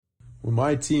when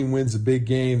my team wins a big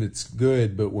game, it's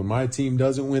good. But when my team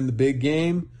doesn't win the big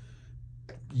game,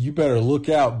 you better look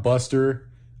out, Buster.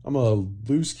 I'm a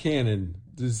loose cannon.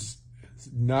 This is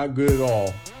not good at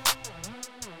all.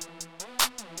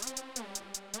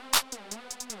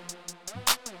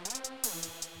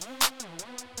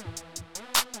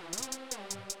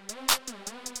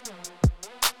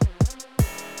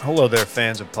 Hello there,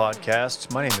 fans of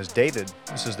podcasts. My name is David.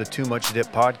 This is the Too Much Dip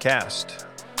podcast.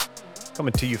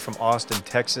 Coming to you from Austin,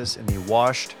 Texas in the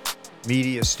Washed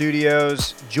Media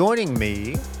Studios. Joining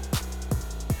me,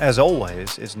 as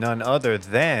always, is none other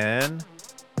than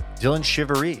Dylan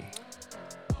Shivery.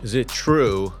 Is it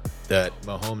true that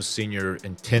Mahomes Sr.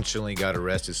 intentionally got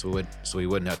arrested so he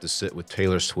wouldn't have to sit with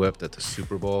Taylor Swift at the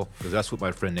Super Bowl? Because that's what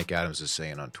my friend Nick Adams is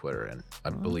saying on Twitter, and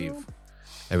I believe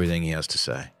everything he has to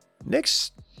say. Nick's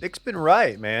been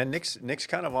right, man. Nick's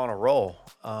kind of on a roll.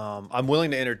 I'm willing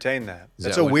to entertain that.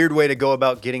 That's a weird way to go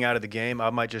about getting out of the game.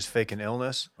 I might just fake an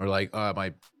illness. Or like,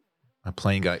 my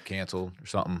plane got canceled or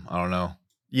something. I don't know.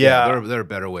 Yeah. There are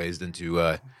better ways than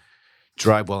to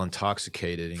drive while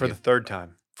intoxicated. For the third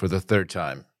time. For the third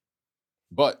time.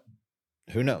 But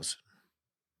who knows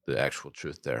the actual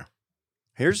truth there.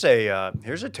 Here's a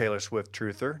Taylor Swift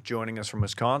truther joining us from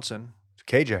Wisconsin. It's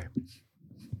KJ.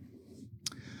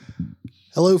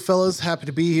 Hello, fellas. Happy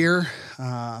to be here.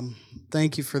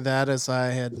 Thank you for that, as I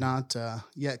had not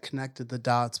yet connected the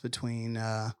dots between,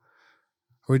 are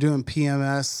we doing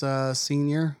PMS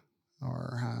Senior,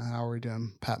 or how are we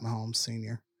doing Pat Mahomes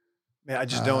Senior? Man, I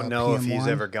just don't know if he's PM1?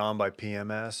 ever gone by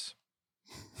PMS.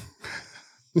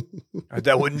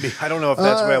 That wouldn't be, I don't know if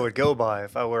that's what I would go by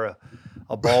if I were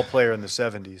a ball player in the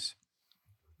 70s.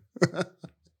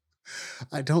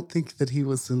 I don't think that he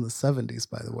was in the 70s,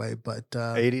 by the way, but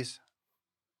 80s?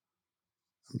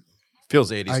 Feels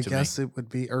 80s I to guess me. it would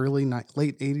be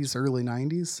late 80s, early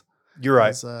 90s. You're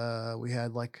right. As, we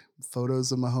had like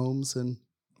photos of Mahomes and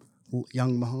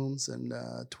young Mahomes and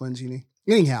twin Genie.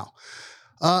 Anyhow,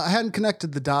 I hadn't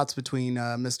connected the dots between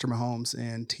Mr. Mahomes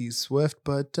and T Swift,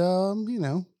 but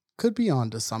could be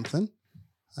onto something.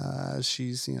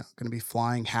 She's going to be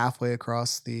flying halfway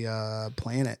across the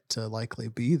planet to likely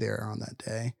be there on that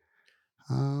day.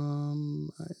 I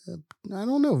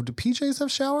don't know. Do PJs have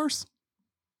showers?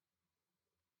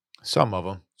 Some of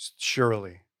them.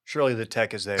 Surely the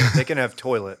tech is there. They can have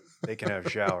toilet. They can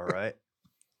have shower, right?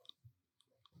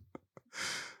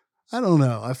 I don't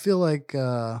know. I feel like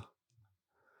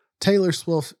Taylor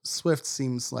Swift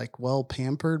seems like well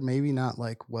pampered, maybe not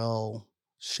like well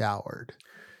showered.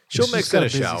 She'll She's mix got in a a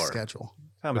busy shower. schedule.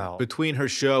 Somehow. Between her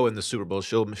show and the Super Bowl,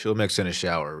 she'll mix in a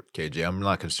shower, KJ. I'm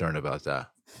not concerned about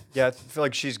that. Yeah, I feel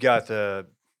like she's got the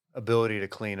ability to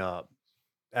clean up,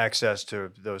 access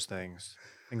to those things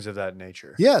of that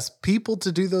nature. Yes, people to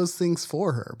do those things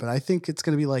for her, but I think it's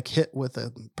going to be like hit with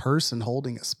a person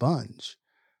holding a sponge.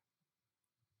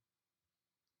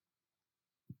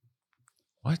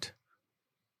 What?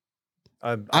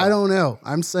 I don't know.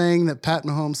 I'm saying that Pat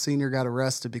Mahomes Sr. got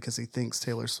arrested because he thinks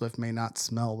Taylor Swift may not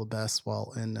smell the best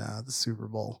while in the Super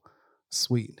Bowl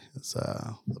suite. It's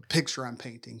the picture I'm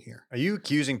painting here. Are you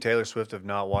accusing Taylor Swift of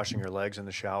not washing her legs in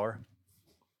the shower?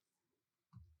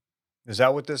 Is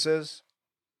that what this is?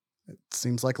 It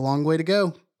seems like a long way to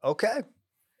go. Okay.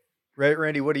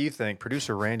 Randy, what do you think?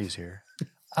 Producer Randy's here.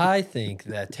 I think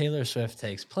that Taylor Swift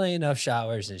takes plenty enough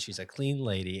showers and she's a clean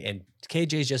lady. And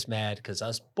KJ's just mad because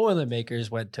us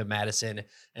Boilermakers went to Madison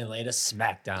and laid a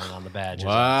smackdown on the Badgers.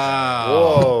 Wow.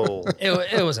 Whoa.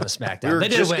 It wasn't a smackdown. They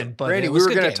didn't win, but Randy, it we was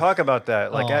were going to talk about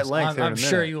that at length. I'm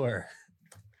sure you were.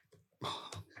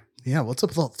 Yeah, what's up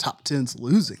with all the top 10s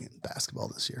losing in basketball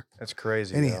this year? That's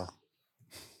crazy. Anyhow. Though.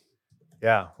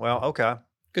 Yeah. Well, okay.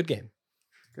 Good game.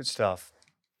 Good stuff.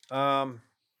 What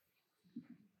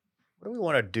do we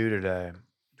want to do today?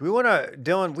 Do we want to,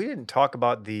 Dylan? We didn't talk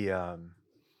about the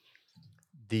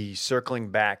circling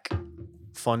back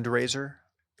fundraiser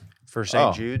for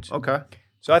St. Jude's. Okay.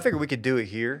 So I figured we could do it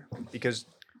here because,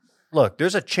 look,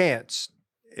 there's a chance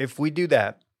if we do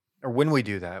that or when we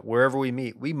do that, wherever we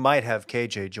meet, we might have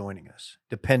KJ joining us,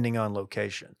 depending on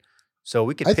location. So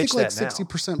we could I pitch think like that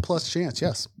 60% plus chance,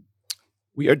 yes.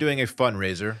 We are doing a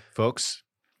fundraiser, folks,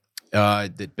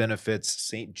 that benefits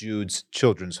St. Jude's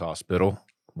Children's Hospital.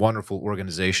 Wonderful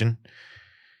organization.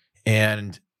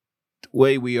 And the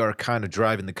way we are kind of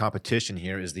driving the competition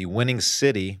here is the winning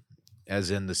city,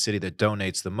 as in the city that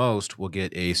donates the most, will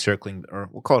get a circling, or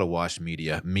we'll call it a Wash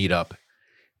Media meetup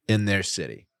in their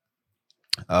city.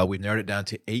 We've narrowed it down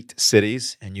to 8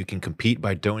 cities, and you can compete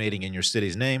by donating in your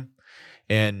city's name.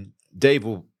 And Dave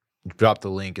will drop the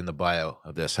link in the bio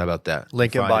of this. How about that?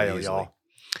 Link in Find it bio, easily.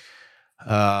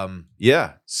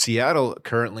 Yeah, Seattle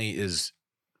currently is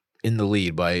in the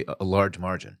lead by a large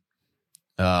margin.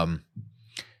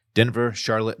 Denver,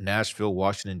 Charlotte, Nashville,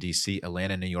 Washington, D.C.,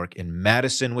 Atlanta, New York, and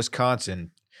Madison,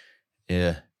 Wisconsin.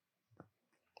 Yeah,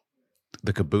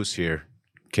 the caboose here,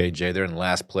 KJ, they're in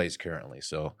last place currently.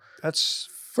 So That's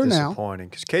For now. disappointing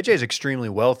because KJ is extremely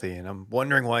wealthy, and I'm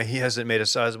wondering why he hasn't made a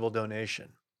sizable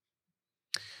donation.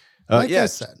 Like yeah, I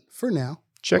said, for now.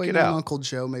 check Waiting it on out. Uncle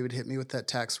Joe maybe to hit me with that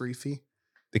tax refee.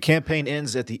 The campaign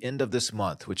ends at the end of this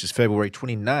month, which is February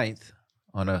 29th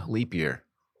on a leap year.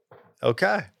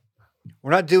 Okay.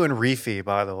 We're not doing refee,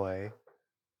 by the way.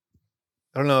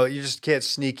 I don't know. You just can't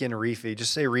sneak in a refee.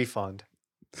 Just say refund.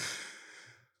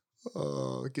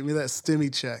 Oh, give me that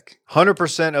stimmy check.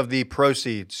 100% of the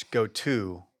proceeds go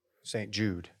to St.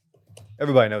 Jude.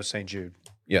 Everybody knows St. Jude.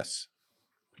 Yes.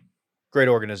 Great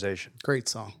organization. Great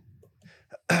song.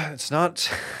 It's not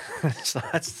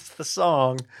the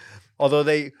song. Although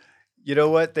you know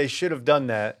what? They should have done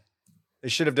that. They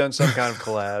should have done some kind of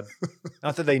collab.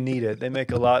 Not that they need it.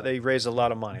 They raise a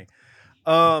lot of money.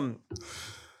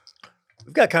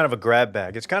 We've got kind of a grab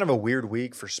bag. It's kind of a weird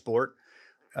week for sport.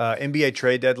 NBA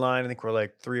trade deadline, I think we're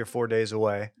like 3 or 4 days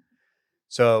away.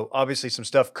 So obviously some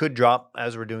stuff could drop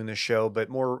as we're doing this show, but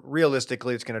more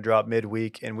realistically, it's going to drop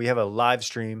midweek. And we have a live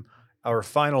stream, our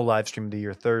final live stream of the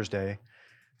year, Thursday,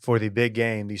 for the big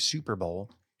game, the Super Bowl.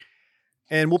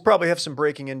 And we'll probably have some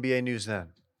breaking NBA news then.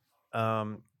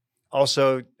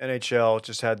 Also, NHL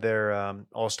just had their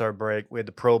All-Star break. We had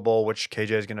the Pro Bowl, which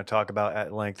KJ is going to talk about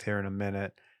at length here in a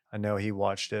minute. I know he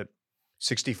watched it.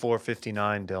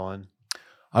 64-59, Dylan.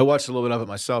 I watched a little bit of it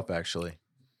myself, actually.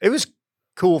 It was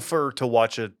cool to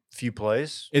watch a few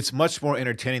plays. It's much more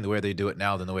entertaining the way they do it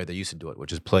now than the way they used to do it,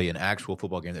 which is play an actual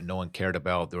football game that no one cared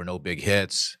about. There were no big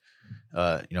hits.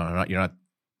 You're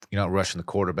not rushing the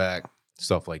quarterback,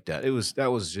 stuff like that.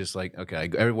 That was just like, okay,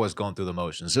 everyone's going through the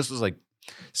motions. This was like,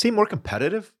 seemed more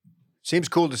competitive. Seems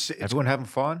cool to see. Everyone having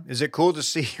fun. Is it cool to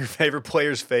see your favorite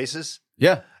players' faces?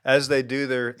 Yeah. As they do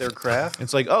their craft?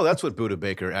 It's like, oh, that's what Buda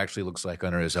Baker actually looks like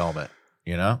under his helmet,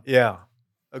 you know? Yeah.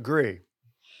 Agree.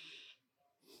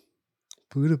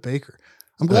 Buda Baker.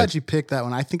 I'm glad you picked that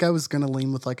one. I think I was going to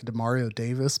lean with like a DeMario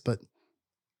Davis, but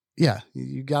yeah,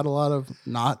 you got a lot of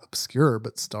not obscure,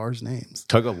 but stars names.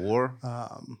 Tug of war.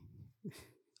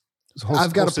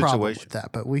 I've got a problem with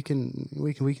that, but we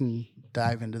can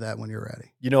dive into that when you're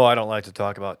ready. You know I don't like to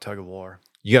talk about tug of war.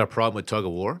 You got a problem with tug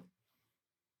of war?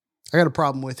 I got a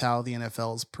problem with how the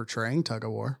NFL is portraying tug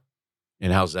of war.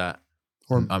 And how's that?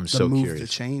 Or I'm the so move curious. the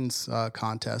chains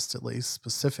contest, at least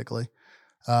specifically,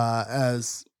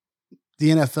 as the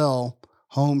NFL,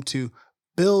 home to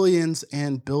billions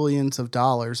and billions of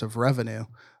dollars of revenue,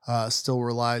 still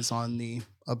relies on the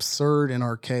absurd and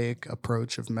archaic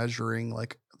approach of measuring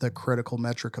like the critical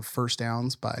metric of first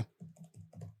downs by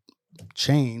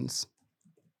chains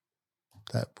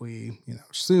that we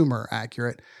assume are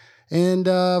accurate. And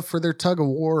for their tug of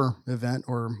war event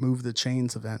or move the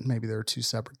chains event, maybe they're two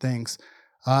separate things.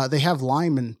 They have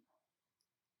linemen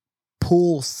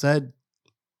pull said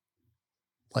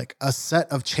like a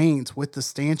set of chains with the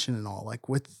stanchion and all, like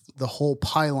with the whole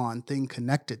pylon thing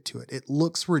connected to it. It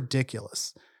looks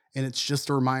ridiculous. And it's just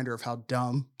a reminder of how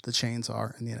dumb the chains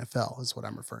are in the NFL is what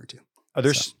I'm referring to. Are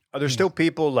there still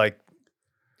people like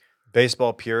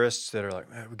baseball purists that are like,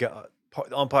 man,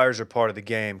 umpires are part of the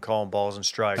game, calling balls and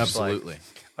strikes? Absolutely. Like,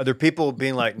 are there people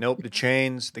being like, nope, the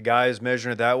chains, the guy is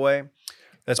measuring it that way?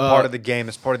 That's part of the game.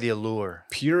 It's part of the allure.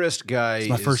 Purist guy. It's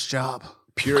my first job.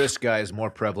 Purist guy is more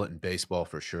prevalent in baseball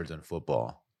for sure than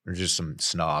football. There's just some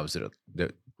snobs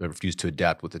that refuse to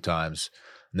adapt with the times.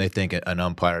 And they think an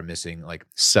umpire missing like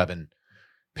 7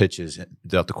 pitches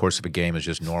throughout the course of a game is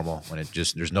just normal when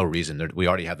there's no reason. We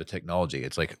already have the technology.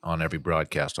 It's like on every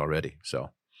broadcast already. So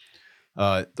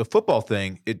the football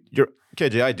thing,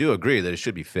 KJ, I do agree that it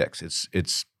should be fixed.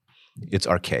 It's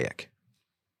archaic.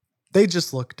 They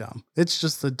just look dumb. It's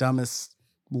just the dumbest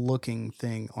looking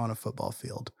thing on a football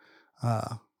field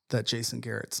that Jason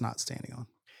Garrett's not standing on.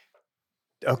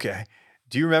 Okay.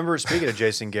 Do you remember, speaking of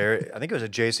Jason Garrett, I think it was a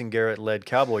Jason Garrett-led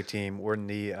Cowboy team when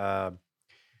the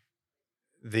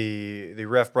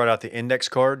ref brought out the index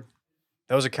card?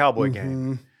 That was a Cowboy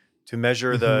game to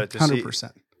measure to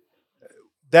 100%.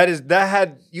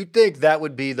 See. You'd think that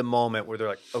would be the moment where they're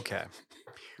like, okay,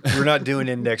 we're not doing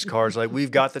index cards. Like,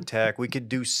 we've got the tech. We could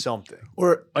do something.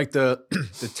 Or like the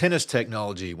tennis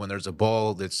technology when there's a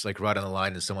ball that's like right on the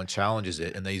line and someone challenges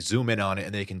it and they zoom in on it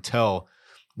and they can tell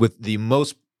with the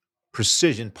most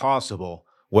precision possible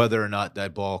whether or not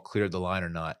that ball cleared the line or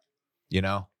not, you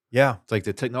know? Yeah. It's like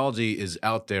the technology is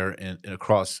out there and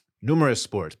across numerous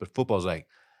sports, but football's like,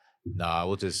 nah,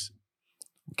 we'll just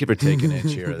Give or take an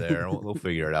inch here or there. We'll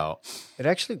figure it out. It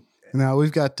actually, No,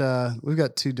 we've got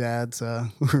two dads who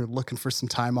are looking for some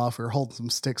time off. We're holding some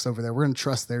sticks over there. We're gonna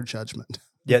trust their judgment.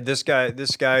 yeah, this guy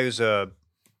who's a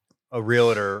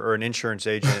realtor or an insurance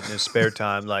agent in his spare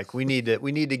time, like we need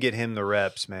to get him the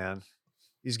reps, man.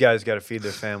 These guys got to feed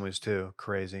their families too.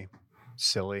 Crazy,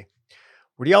 silly.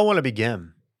 Where do y'all want to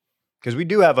begin? Because we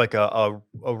do have like a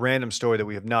random story that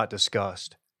we have not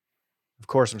discussed. Of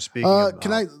course, I'm speaking.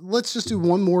 Let's just do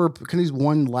one more. Can I use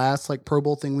one last like Pro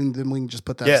Bowl thing? Then we can just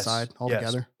put that aside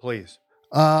altogether. Yes, please.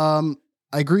 I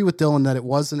agree with Dylan that it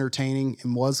was entertaining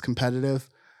and was competitive.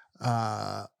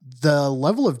 The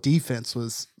level of defense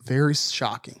was very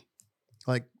shocking.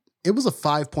 Like it was a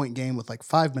 5-point game with like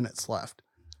 5 minutes left,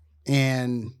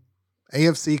 and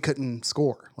AFC couldn't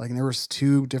score. Like there was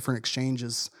 2 different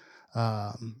exchanges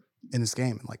in this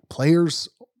game, and like players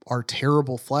are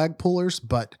terrible flag pullers,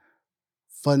 but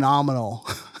phenomenal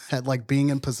at like being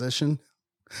in position.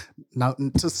 Not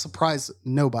to surprise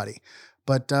nobody,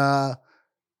 but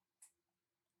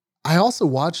I also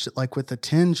watched it like with the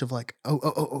tinge of like,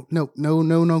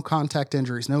 no contact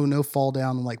injuries, no fall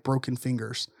down and like broken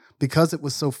fingers. Because it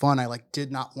was so fun, I like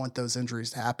did not want those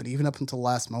injuries to happen, even up until the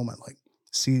last moment. Like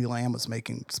CeeDee Lamb was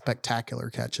making spectacular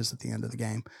catches at the end of the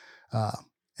game,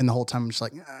 and the whole time I'm just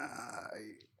like,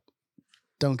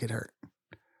 don't get hurt.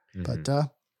 Mm-hmm. But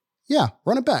yeah,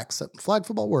 run it back. So flag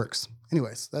football works.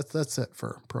 Anyways, that's it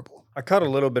for Pro Bowl. I caught a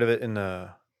little bit of it in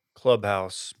the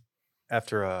clubhouse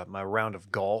after my round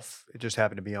of golf. It just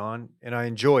happened to be on, and I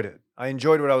enjoyed it. I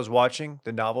enjoyed what I was watching,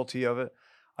 the novelty of it.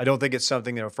 I don't think it's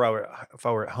something that if I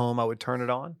were at home, I would turn it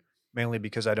on, mainly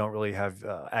because I don't really have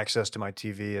access to my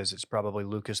TV, as it's probably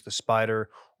Lucas the Spider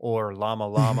or Llama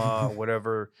Llama or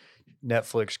whatever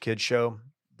Netflix kid show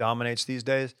dominates these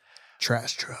days.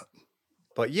 Trash truck.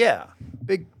 But yeah,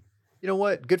 big, you know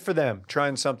what? Good for them,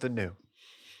 trying something new,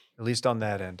 at least on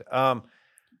that end.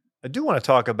 I do want to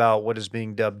talk about what is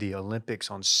being dubbed the Olympics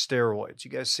on steroids.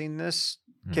 You guys seen this?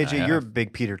 KJ, you're a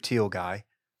big Peter Thiel guy.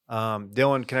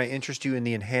 Dylan, can I interest you in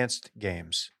the enhanced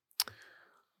games?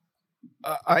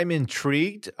 I'm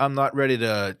intrigued. I'm not ready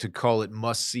to call it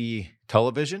must-see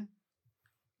television,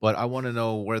 but I want to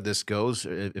know where this goes,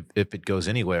 if it goes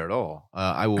anywhere at all.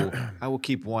 I will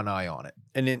keep one eye on it.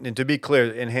 And to be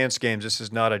clear, enhanced games, this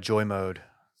is not a Joy Mode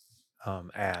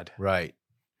ad. Right.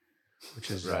 Which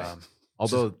is right.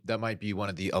 Although that might be one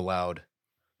of the allowed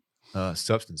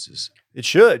substances. It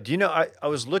should. You know, I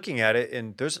was looking at it,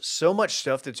 and there's so much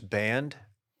stuff that's banned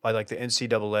by like the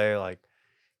NCAA, like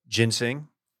ginseng,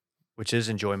 which is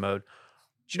in Joy Mode.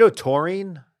 Do you know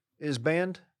taurine is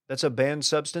banned? That's a banned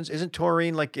substance. Isn't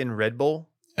taurine like in Red Bull?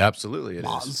 Absolutely, it is.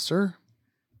 Monster.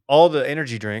 All the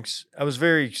energy drinks. I was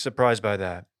very surprised by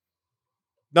that.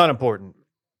 Not important.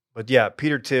 But yeah,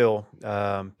 Peter Thiel,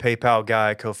 PayPal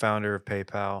guy, co-founder of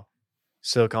PayPal,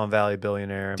 Silicon Valley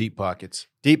billionaire. Deep pockets.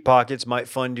 Deep pockets might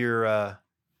fund your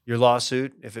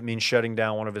lawsuit if it means shutting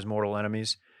down one of his mortal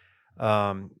enemies.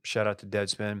 Shout out to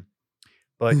Deadspin.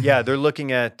 But yeah, they're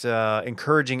looking at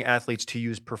encouraging athletes to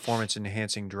use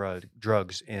performance-enhancing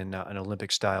drugs in an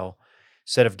Olympic-style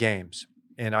set of games.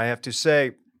 And I have to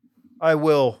say, I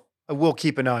will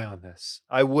keep an eye on this.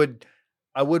 I would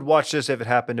watch this if it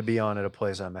happened to be on at a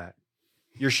place I'm at.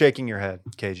 You're shaking your head,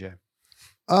 KJ.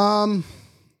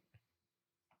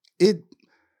 It,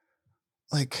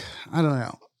 like, I don't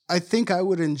know. I think I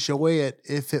would enjoy it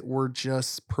if it were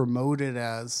just promoted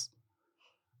as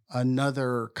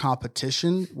another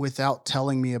competition without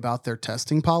telling me about their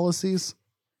testing policies.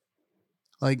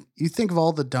 Like, you think of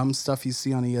all the dumb stuff you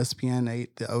see on ESPN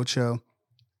 8, the Ocho.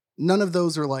 None of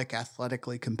those are like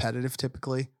athletically competitive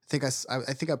typically. I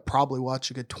think I probably watched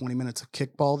a good 20 minutes of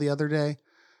kickball the other day.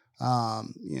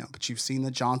 But you've seen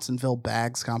the Johnsonville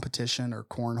bags competition or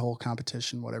cornhole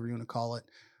competition, whatever you want to call it.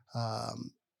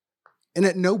 And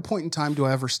at no point in time do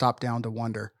I ever stop down to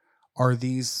wonder, are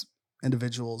these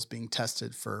individuals being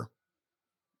tested for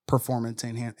performance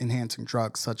enhancing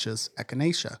drugs such as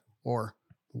echinacea or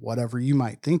whatever you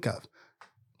might think of?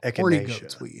 Horny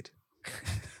goat's weed.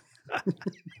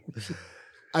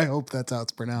 I hope that's how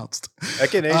it's pronounced.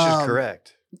 Echinacea is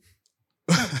correct.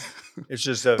 It's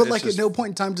just, but like at no point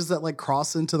in time does that like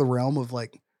cross into the realm of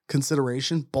like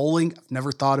consideration. Bowling, I've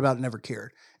never thought about it, never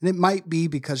cared. And it might be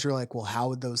because you're like, well, how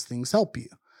would those things help you?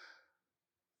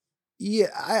 Yeah,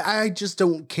 I just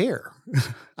don't care.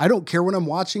 I don't care when I'm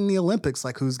watching the Olympics,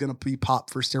 like who's going to be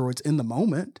popped for steroids in the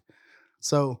moment.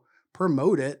 So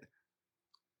promote it.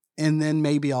 And then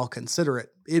maybe I'll consider it.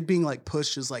 It being like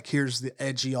pushed as like, here's the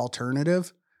edgy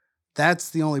alternative. That's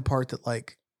the only part that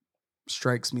like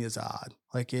strikes me as odd.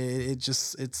 Like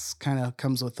it's kind of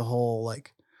comes with the whole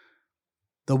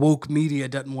the woke media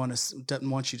doesn't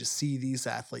want you to see these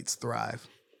athletes thrive.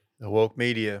 The woke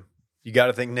media. You got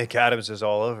to think Nick Adams is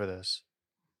all over this.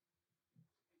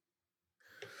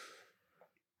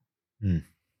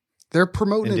 They're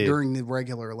promoting Indeed. it during the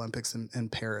regular Olympics in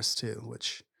Paris too,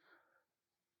 which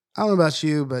I don't know about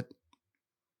you, but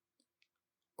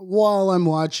while I'm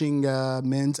watching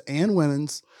men's and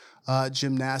women's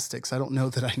gymnastics, I don't know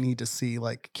that I need to see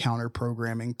like counter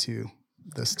programming to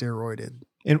the steroided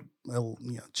And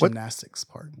gymnastics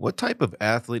part. what type of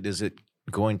athlete is it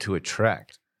going to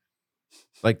attract?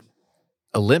 Like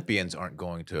Olympians aren't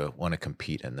going to want to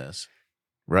compete in this,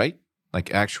 right?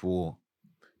 Like actual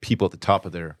people at the top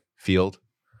of their field.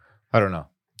 I don't know.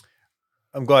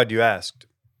 I'm glad you asked,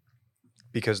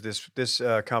 because this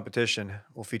competition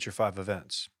will feature 5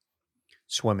 events: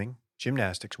 swimming,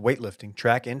 gymnastics, weightlifting,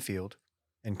 track and field,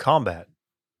 and combat.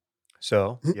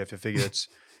 So you have to figure it's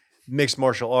mixed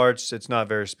martial arts. It's not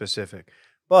very specific.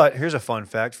 But here's a fun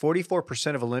fact.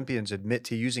 44% of Olympians admit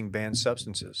to using banned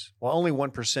substances, while only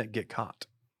 1% get caught.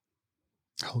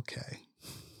 Okay.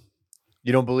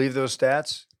 You don't believe those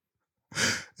stats?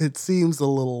 It seems a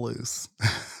little loose.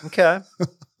 Okay.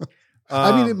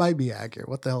 I mean, it might be accurate.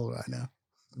 What the hell do I know?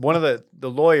 One of the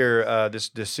lawyer, this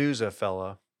D'Souza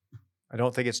fella, I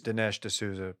don't think it's Dinesh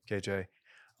D'Souza, KJ.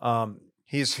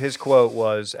 His quote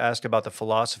was asked about the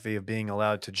philosophy of being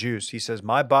allowed to juice. He says,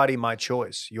 "My body, my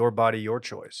choice. Your body, your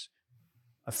choice."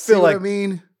 I See feel what like I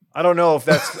mean? I don't know if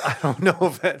that's I don't know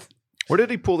if that Where did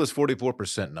he pull this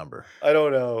 44% number? I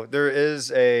don't know. There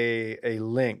is a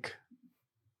link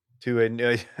to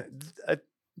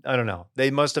I don't know.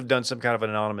 They must have done some kind of an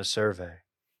anonymous survey.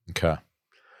 Okay.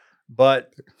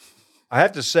 But I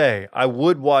have to say, I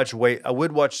would watch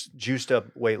juiced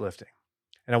up weightlifting.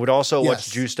 And I would also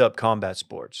watch juiced up combat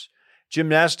sports.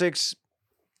 Gymnastics,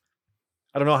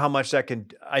 I don't know how much that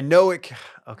can I know it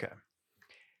okay.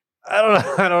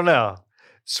 I don't know.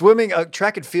 Swimming,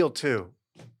 track and field too.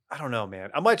 I don't know, man.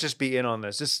 I might just be in on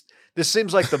this. This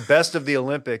seems like the best of the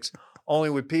Olympics, only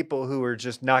with people who are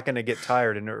just not going to get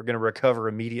tired and are going to recover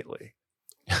immediately.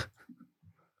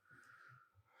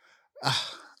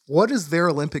 What is their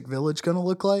Olympic Village going to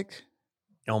look like?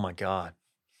 Oh my God.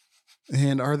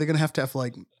 And are they going to have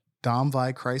like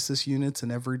Domvi crisis units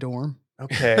in every dorm?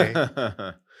 Okay.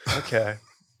 Okay.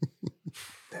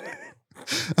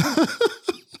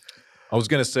 I was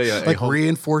going to say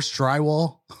reinforced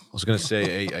drywall. I was going to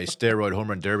say a steroid home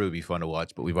run derby would be fun to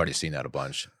watch, but we've already seen that a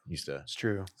bunch. Used to It's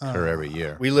true. occur every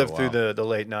year. We lived through the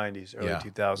late 90s, early Yeah,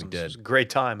 2000s. we did. It was a great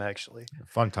time, actually.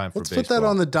 Fun time for Let's baseball. put that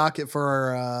on the docket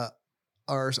for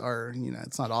our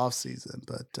it's not off season,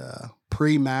 but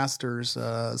pre-Masters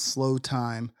slow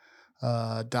time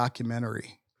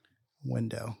documentary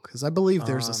window, because I believe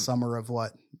there's a summer of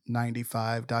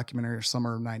 95 documentary, or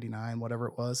summer of 99, whatever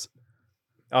it was.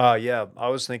 Yeah, I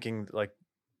was thinking like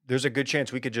there's a good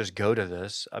chance we could just go to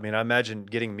this. I mean, I imagine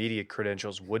getting media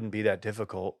credentials wouldn't be that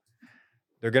difficult.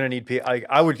 They're going to need people.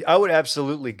 I would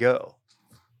absolutely go.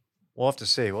 We'll have to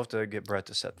see. We'll have to get Brett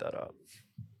to set that up.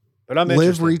 But I'm Live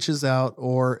interested. reaches out,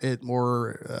 or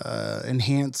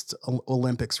Enhanced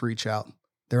Olympics reach out.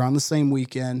 They're on the same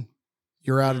weekend.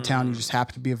 You're out of town. You just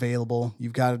happen to be available.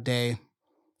 You've got a day.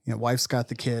 Wife's got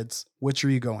the kids. Which are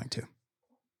you going to?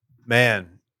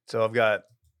 Man, so I've got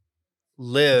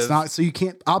Live. It's not, so you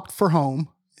can't opt for home.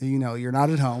 You're not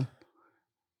at home.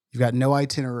 You've got no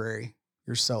itinerary.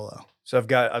 You're solo. So I've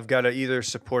got to either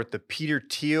support the Peter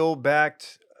Thiel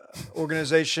backed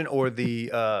organization or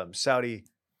the Saudi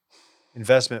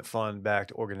investment fund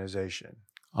backed organization.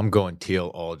 I'm going teal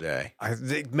all day. I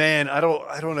think, man, I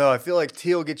don't know. I feel like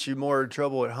Teal gets you more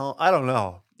trouble at home. I don't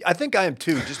know. I think I am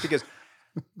too, just because.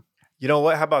 You know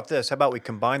what? How about this? How about we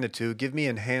combine the two? Give me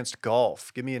enhanced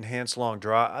golf. Give me enhanced long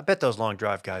drive. I bet those long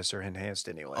drive guys are enhanced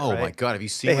anyway. Oh right? my God. Have you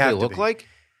seen They what have they to look be. like?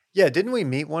 Yeah, didn't we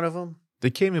meet one of them?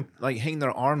 They came in like hang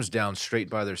their arms down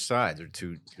straight by their sides.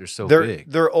 They're so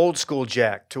big. They're old school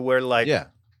Jack, to where like Yeah.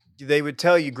 they would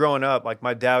tell you growing up, like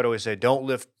my dad would always say, don't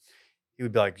lift. He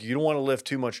would be like, you don't want to lift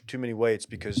too many weights,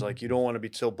 because like you don't want to be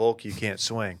so bulky you can't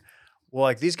swing. Well,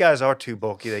 like these guys are too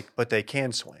bulky, but they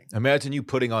can swing. Imagine you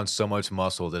putting on so much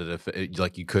muscle that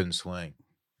like you couldn't swing.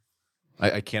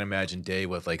 I can't imagine Dave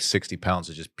with like 60 pounds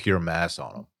of just pure mass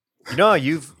on him. You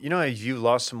know how you've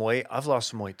lost some weight? I've lost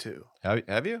some weight too.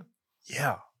 Have you?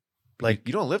 Yeah. Like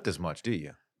you don't lift as much, do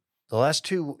you? The last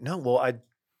two, no. Well,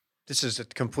 this is a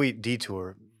complete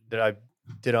detour that I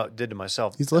did to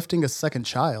myself. He's lifting a second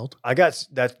child. I got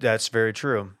that. That's very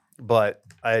true. But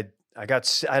I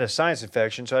had a sinus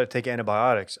infection, so I had to take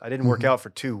antibiotics. I didn't work out for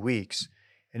 2 weeks,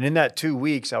 and in that 2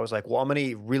 weeks, I was like, well, I'm gonna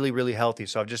eat really, really healthy.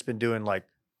 So I've just been doing like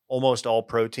almost all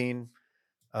protein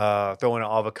throw in an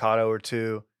avocado or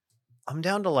two. I'm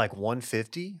down to like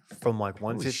 150 from like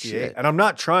 158. shit. And I'm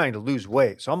not trying to lose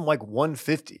weight. So I'm like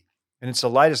 150. And it's the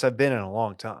lightest I've been in a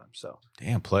long time. So,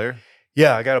 Damn, player.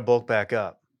 yeah, I got to bulk back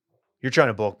up. You're trying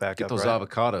to bulk back Get up, those right?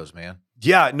 avocados, man.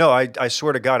 Yeah, no, I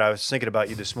swear to God, I was thinking about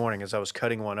you this morning as I was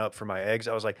cutting one up for my eggs.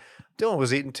 I was like, Dylan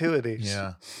was eating 2 of these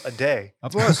Yeah. a day.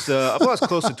 I've lost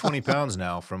close to 20 pounds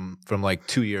now from like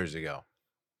 2 years ago.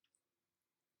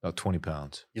 About 20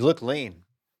 pounds. You look lean.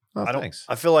 Oh, I don't. thanks.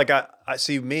 I feel like I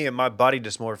see me and my body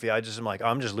dysmorphia. I just am like,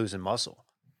 I'm just losing muscle.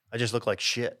 I just look like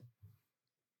shit.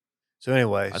 So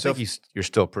anyway, I think you're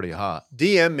still pretty hot.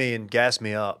 DM me and gas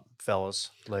me up,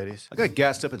 fellas, ladies. I got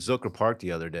gassed up at Zilker Park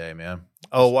the other day, man.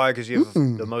 Oh, why? Because you have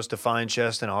the most defined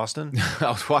chest in Austin.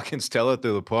 I was walking Stella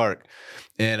through the park,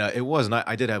 and it was nice.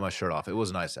 I did have my shirt off. It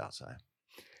was nice outside.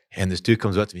 And this dude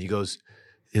comes up to me. He was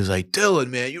like, Dylan,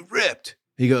 man, you ripped.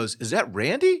 He goes, is that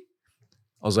Randy?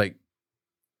 I was like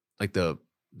the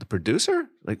producer?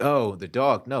 Like, oh, the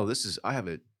dog. No, this is, I have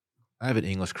an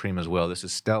English cream as well. This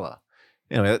is Stella.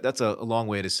 Anyway, that's a long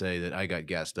way to say that I got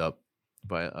gassed up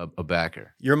by a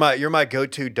backer. You're my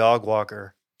go-to dog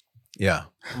walker. Yeah.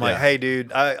 I'm like, hey,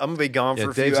 dude, I'm gonna be gone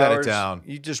for a few Dave's out of hours. town.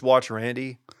 You just watch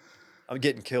Randy. I'm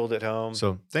getting killed at home.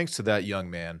 So thanks to that young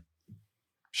man.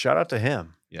 Shout out to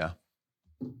him. Yeah.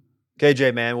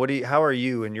 KJ, man, how are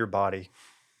you in your body?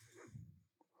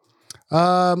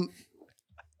 I've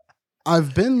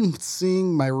been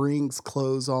seeing my rings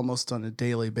close almost on a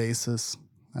daily basis.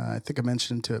 I think I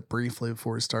mentioned it briefly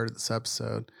before we started this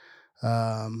episode.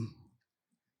 I've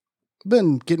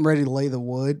been getting ready to lay the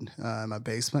wood in my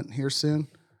basement here soon,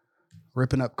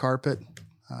 ripping up carpet,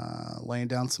 laying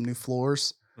down some new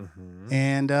floors. Mm-hmm.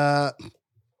 And I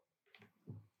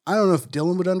don't know if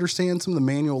Dylan would understand some of the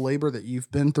manual labor that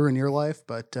you've been through in your life,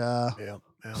 but Yeah.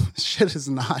 shit is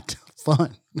not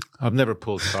fun. I've never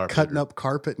pulled carpet. Cutting up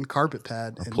carpet and carpet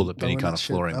pad. Or and pulled up any throwing kind that of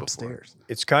shit flooring before. upstairs.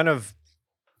 It's kind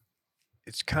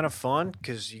of fun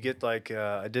because you get like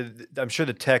I'm sure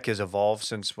the tech has evolved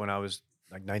since when I was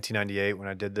like 1998 when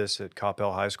I did this at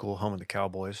Coppell High School, home of the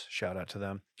Cowboys. Shout out to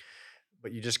them.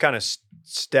 But you just kind of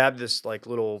stab this like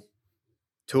little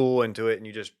tool into it and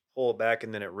you just pull it back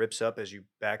and then it rips up as you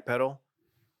backpedal.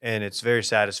 And it's very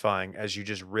satisfying as you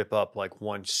just rip up like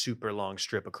one super long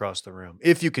strip across the room.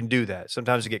 If you can do that.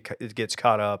 Sometimes it gets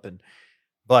caught up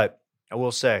but I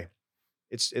will say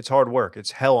it's hard work.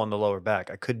 It's hell on the lower back.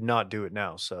 I could not do it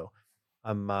now. So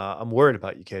I'm worried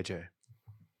about you, KJ.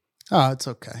 Oh, it's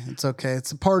okay. It's okay.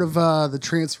 It's a part of the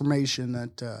transformation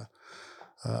that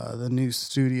the new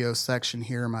studio section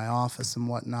here in my office and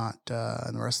whatnot,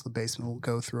 and the rest of the basement will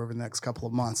go through over the next couple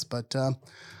of months. But the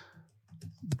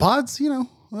pods,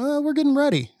 we're getting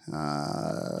ready.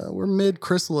 We're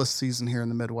mid-chrysalis season here in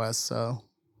the Midwest, so,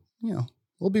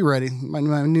 we'll be ready. My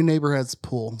new neighbor has a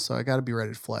pool, so I got to be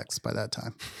ready to flex by that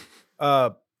time.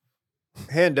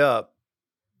 Hand up.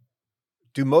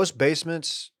 Do most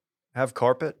basements have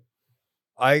carpet?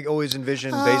 I always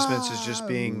envision basements as just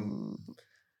being...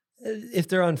 If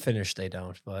they're unfinished, they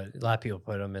don't. But a lot of people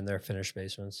put them in their finished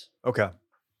basements. Okay. All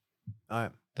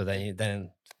right. But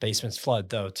then basements flood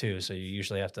though too, so you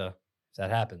usually have to. If that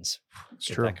happens,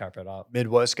 get true. that carpet off.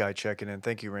 Midwest guy checking in.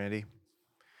 Thank you, Randy.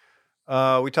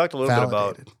 We talked a little bit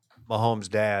about Mahomes'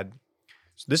 dad.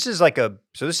 So this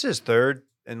is his third,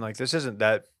 and like this isn't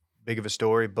that big of a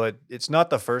story, but it's not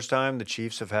the first time the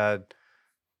Chiefs have had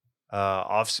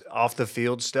off the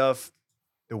field stuff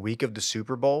the week of the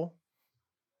Super Bowl.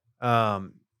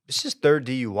 This is third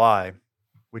DUI,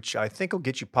 which I think will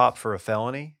get you popped for a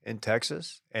felony in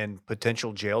Texas and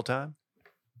potential jail time.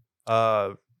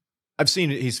 I've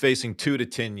seen he's facing 2 to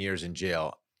 10 years in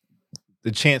jail.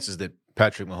 The chances that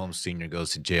Patrick Mahomes Sr.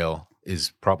 goes to jail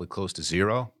is probably close to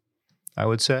 0, I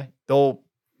would say. He'll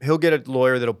get a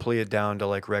lawyer that'll plea it down to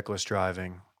like reckless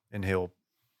driving, and he'll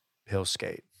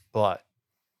skate. But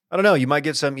I don't know. You might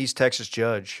get some East Texas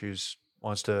judge who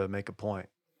wants to make a point.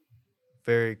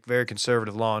 Very, very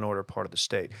conservative law and order part of the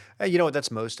state. Hey, you know what?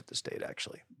 That's most of the state,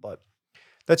 actually. But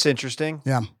that's interesting.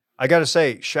 Yeah. I got to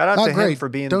say, shout out to him for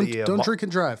being don't drink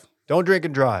and drive. Don't drink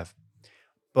and drive.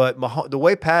 But the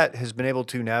way Pat has been able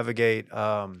to navigate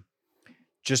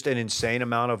just an insane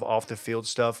amount of off-the-field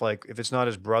stuff, like if it's not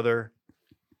his brother,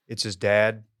 it's his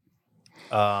dad.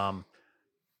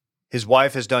 His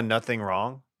wife has done nothing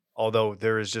wrong, although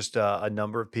there is just a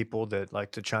number of people that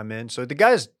like to chime in. So the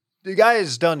guy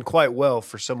has done quite well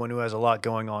for someone who has a lot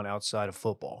going on outside of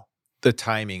football. The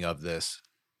timing of this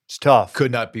It's tough.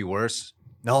 could not be worse.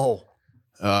 No.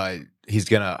 I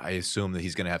assume that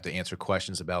he's gonna have to answer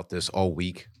questions about this all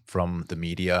week from the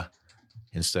media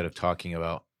instead of talking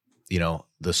about,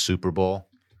 the Super Bowl.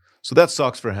 So that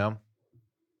sucks for him.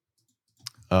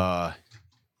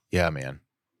 Yeah, man.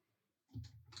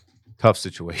 Tough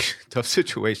situation. Tough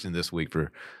situation this week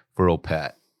for old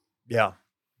Pat. Yeah. What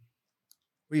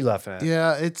are you laughing at?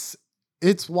 Yeah,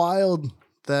 it's wild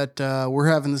that we're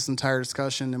having this entire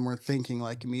discussion and we're thinking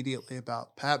like immediately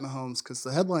about Pat Mahomes because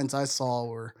the headlines I saw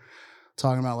were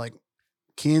talking about like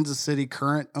Kansas City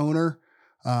current owner,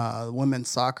 the women's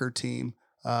soccer team.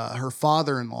 Her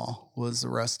father-in-law was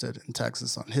arrested in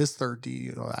Texas on his third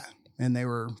DUI, and they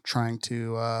were trying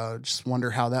to just wonder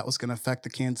how that was going to affect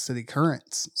the Kansas City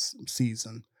current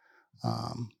season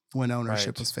when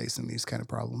ownership Right. was facing these kind of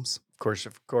problems.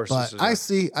 Of course. But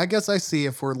I guess I see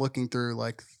if we're looking through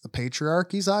like the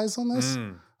patriarchy's eyes on this,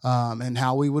 and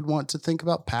how we would want to think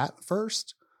about Pat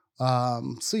first.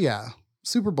 So yeah,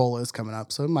 Super Bowl is coming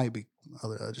up, so it might be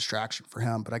a distraction for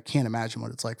him, but I can't imagine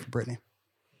what it's like for Brittany.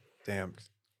 Damn.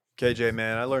 KJ,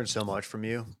 man, I learned so much from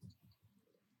you.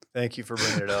 Thank you for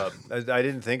bringing it up. I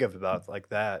didn't think of about like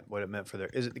that, what it meant for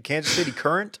is it the Kansas City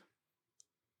Current?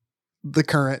 The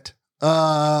current,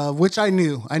 which I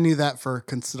knew that for a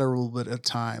considerable bit of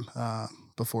time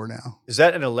before now. Is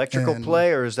that an electrical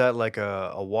play or is that like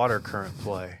a water current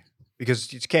play?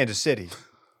 Because it's Kansas City,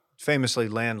 famously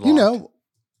landlocked. You know,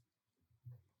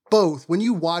 both. When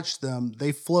you watch them,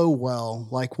 they flow well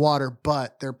like water,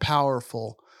 but they're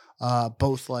powerful,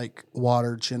 both like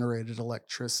water-generated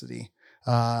electricity,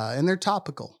 and they're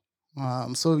topical.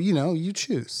 So, you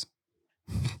choose.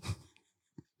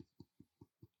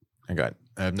 I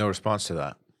have no response to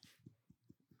that.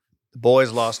 The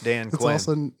boys lost Dan It's Quinn.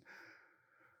 also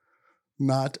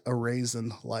not a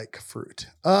raisin-like fruit.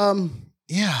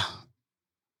 Yeah.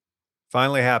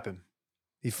 Finally happened.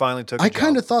 He finally took a I job.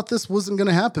 kind of thought this wasn't going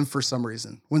to happen for some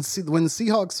reason. When the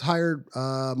Seahawks hired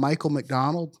Michael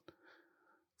McDonald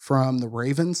from the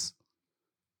Ravens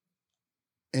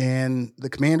and the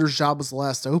Commander's job was the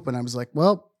last open, I was like,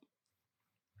 well,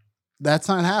 that's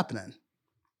not happening.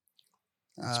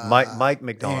 It's Mike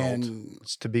McDonald. And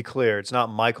To be clear, it's not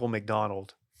Michael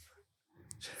McDonald.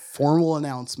 formal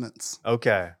announcements.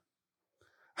 Okay.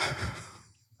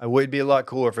 It would be a lot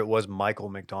cooler if it was Michael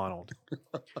McDonald.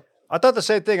 I thought the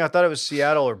same thing. I thought it was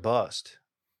Seattle or bust.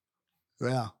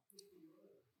 Yeah.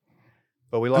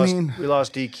 But we lost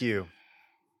DQ.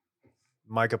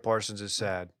 Micah Parsons is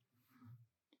sad.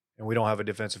 And we don't have a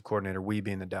defensive coordinator, we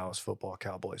being the Dallas Football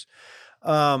Cowboys.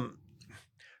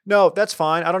 No, that's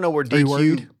fine. I don't know where Are you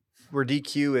worried?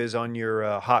 DQ is on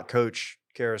your hot coach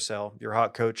carousel, your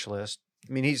hot coach list.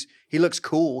 I mean, he looks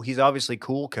cool. He's obviously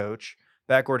cool, coach.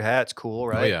 Backward hat's cool,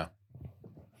 right? Oh yeah.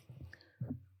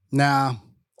 Nah.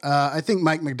 I think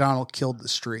Mike McDonald killed the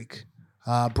streak.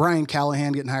 Brian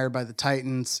Callahan getting hired by the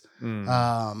Titans.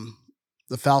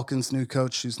 The Falcons' new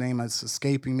coach, whose name is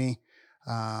escaping me.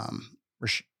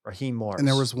 Raheem Morris. And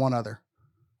there was one other.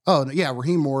 Oh, yeah,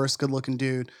 Raheem Morris, good-looking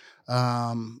dude.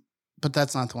 But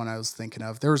that's not the one I was thinking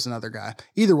of. There was another guy.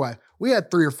 Either way, we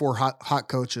had 3 or 4 hot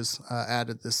coaches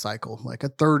added this cycle. Like a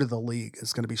third of the league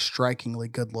is going to be strikingly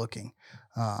good-looking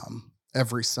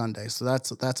every Sunday. So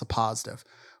that's a positive.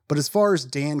 But as far as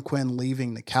Dan Quinn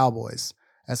leaving the Cowboys,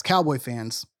 as Cowboy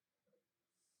fans,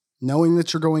 knowing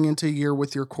that you're going into a year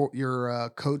with your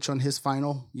coach on his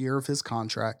final year of his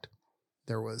contract,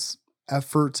 there was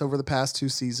efforts over the past 2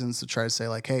 seasons to try to say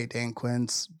like, hey, Dan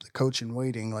Quinn's the coach in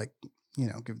waiting, like,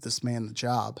 give this man the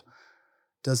job.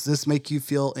 Does this make you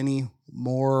feel any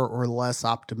more or less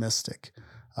optimistic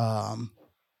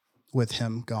with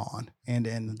him gone and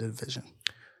in the division?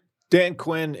 Dan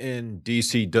Quinn in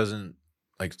DC doesn't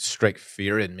strike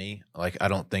fear in me. Like, I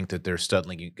don't think that they're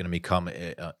suddenly going to become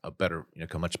a better,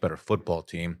 a much better football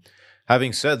team.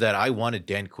 Having said that, I wanted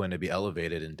Dan Quinn to be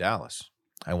elevated in Dallas.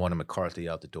 I wanted McCarthy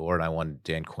out the door, and I wanted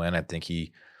Dan Quinn. I think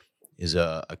he is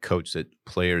a coach that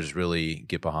players really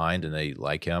get behind, and they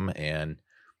like him. And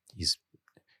he's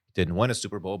didn't win a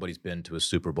Super Bowl, but he's been to a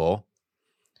Super Bowl.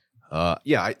 I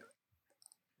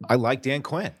like Dan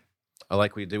Quinn. I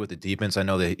like what he did with the defense. I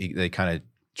know they kind of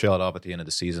trailed off at the end of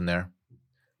the season there,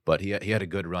 but he had a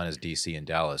good run as DC in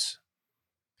Dallas.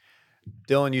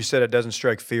 Dylan, you said it doesn't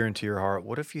strike fear into your heart.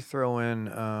 What if you throw in,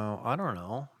 I don't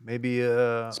know, maybe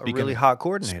a really hot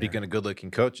coordinator? Speaking of good-looking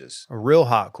coaches. A real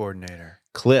hot coordinator.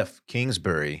 Cliff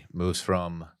Kingsbury moves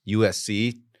from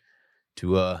USC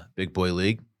to a big boy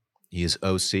league. He is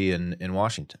OC in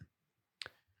Washington.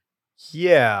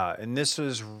 Yeah, and this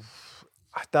was,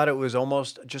 I thought it was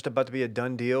almost just about to be a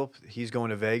done deal. He's going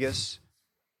to Vegas.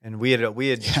 And we had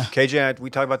KJ and I, we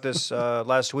talked about this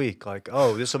last week. Like,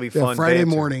 oh, this will be fun. Friday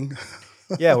banter. morning.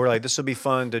 Yeah, we're like, this will be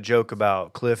fun to joke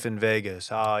about. Cliff in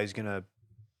Vegas. He's gonna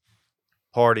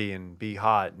party and be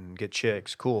hot and get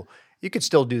chicks. Cool. You could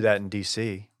still do that in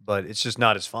DC, but it's just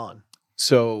not as fun.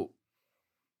 So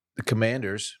The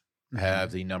Commanders Mm-hmm.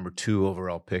 have the number 2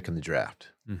 overall pick in the draft.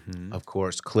 Mm-hmm. Of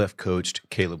course, Cliff coached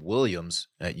Caleb Williams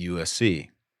at USC.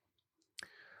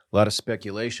 A lot of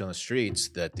speculation on the streets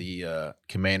that the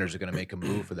Commanders are going to make a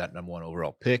move for that number 1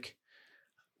 overall pick.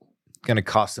 Going to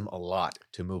cost them a lot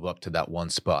to move up to that one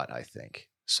spot, I think.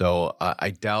 So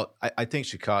I think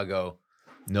Chicago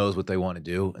knows what they want to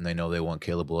do, and they know they want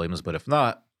Caleb Williams. But if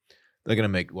not, they're going to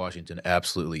make Washington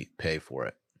absolutely pay for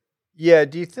it. Yeah.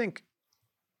 Do you think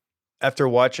after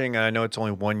watching, I know it's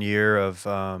only 1 year of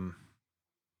my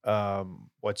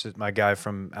guy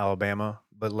from Alabama,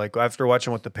 but like after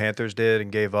watching what the Panthers did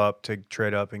and gave up to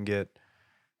trade up and get,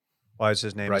 why is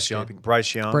his name Bryce escaping? Young.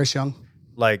 Bryce Young. Bryce Young.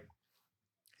 Like,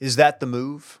 is that the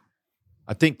move?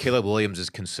 I think Caleb Williams is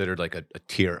considered like a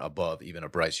tier above even a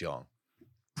Bryce Young.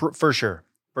 For sure.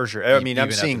 For sure. I mean, I'm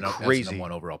Even seeing as the crazy. number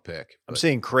 1 overall pick. I'm but-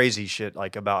 seeing crazy shit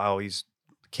like about how he's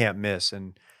can't miss,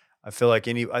 and I feel like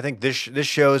I think this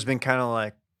show has been kind of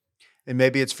like, and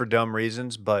maybe it's for dumb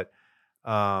reasons, but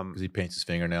 'cause he paints his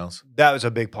fingernails. that was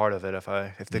a big part of it. If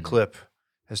the Mhm. clip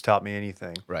has taught me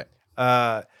anything, Right.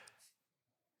 I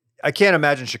can't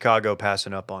imagine Chicago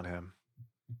passing up on him.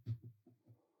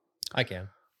 I can.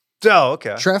 Oh,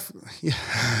 okay.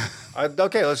 Yeah.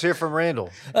 Okay, let's hear from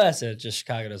Randall. That's it. Just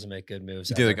Chicago doesn't make good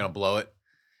moves. You think they're ever. going to blow it?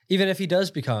 Even if he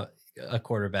does become a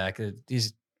quarterback,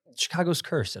 Chicago's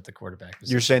cursed at the quarterback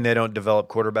position. You're saying they don't develop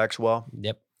quarterbacks well?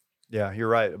 Yep. Yeah, you're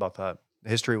right about that.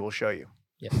 History will show you.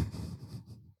 Yep.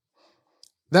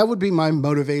 That would be my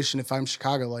motivation if I'm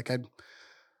Chicago. Like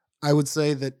I would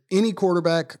say that any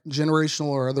quarterback, generational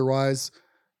or otherwise,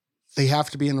 they have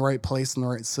to be in the right place in the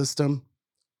right system.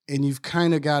 And you've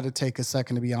kind of got to take a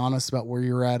second to be honest about where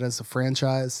you're at as a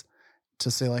franchise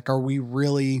to say, like, are we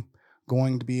really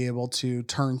going to be able to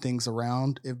turn things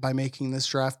around by making this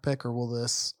draft pick, or will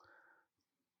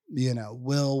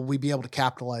we be able to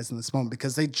capitalize in this moment?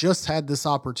 Because they just had this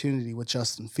opportunity with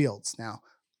Justin Fields. Now,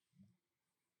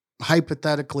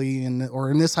 hypothetically, in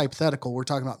this hypothetical, we're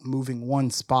talking about moving one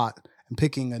spot and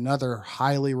picking another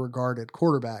highly regarded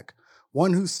quarterback,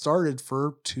 one who started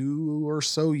for 2 or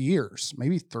so years,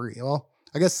 maybe 3. Well,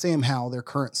 I guess Sam Howell, their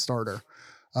current starter,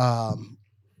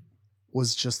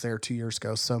 was just there 2 years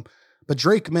ago. So, but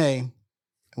Drake May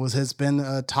has been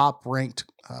a top ranked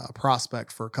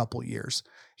prospect for a couple years.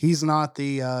 He's not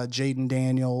the Jaden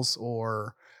Daniels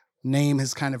or name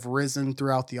has kind of risen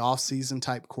throughout the offseason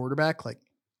type quarterback. Like,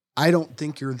 I don't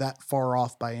think you're that far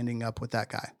off by ending up with that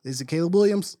guy. Is it Caleb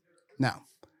Williams? No.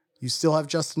 You still have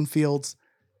Justin Fields.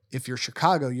 If you're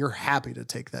Chicago, you're happy to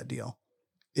take that deal.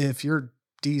 If you're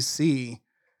DC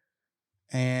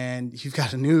and you've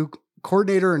got a new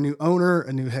coordinator, a new owner,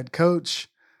 a new head coach,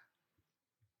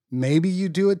 maybe you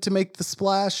do it to make the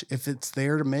splash if it's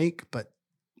there to make. But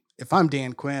if I'm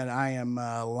Dan Quinn, I am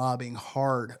lobbying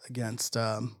hard against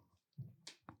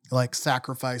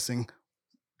sacrificing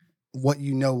what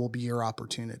will be your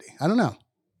opportunity. I don't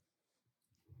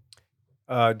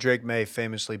know. Drake May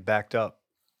famously backed up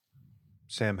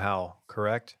Sam Howell,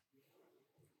 correct?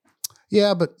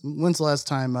 Yeah, but when's the last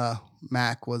time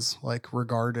Mac was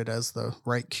regarded as the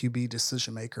right QB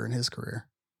decision maker in his career?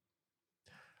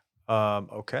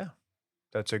 Okay.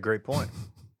 That's a great point.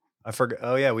 I forgot.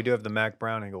 Oh yeah, we do have the Mac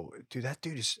Brown angle. Dude, that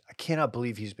dude I cannot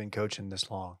believe he's been coaching this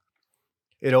long.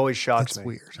 It always shocks That's me.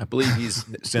 weird. I believe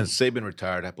since Saban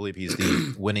retired, I believe he's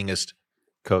the winningest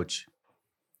coach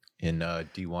in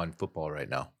D1 football right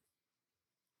now.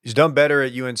 He's done better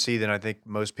at UNC than I think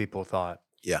most people thought.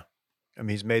 Yeah. I mean,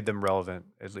 he's made them relevant,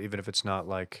 even if it's not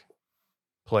like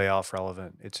playoff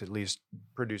relevant. It's at least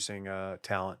producing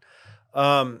talent.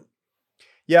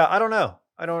 Yeah, I don't know.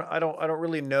 I don't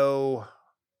really know.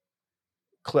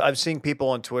 I've seen people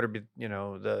on Twitter,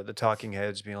 the talking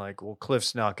heads being like, well, Cliff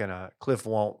does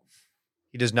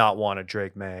not want a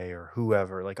Drake May or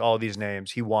whoever, like all these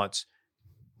names. He wants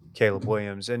Caleb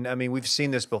Williams. And I mean, we've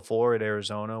seen this before at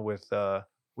Arizona with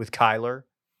Kyler,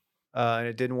 and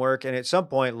it didn't work. And at some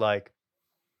point,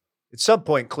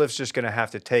 Cliff's just going to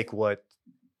have to take what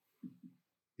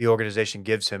the organization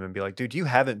gives him and be like, dude, you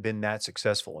haven't been that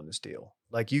successful in this deal.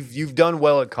 Like you've done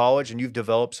well at college and you've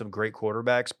developed some great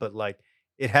quarterbacks, but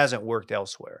it hasn't worked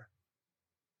elsewhere.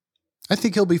 I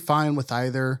think he'll be fine with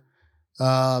either.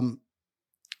 I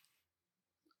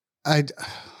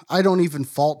don't even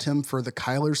fault him for the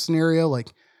Kyler scenario.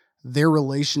 Like, their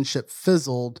relationship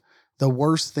fizzled. The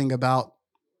worst thing about,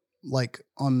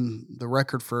 on the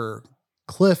record for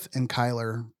Cliff and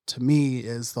Kyler, to me,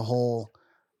 is the whole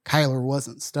Kyler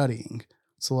wasn't studying.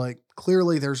 So,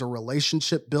 clearly there's a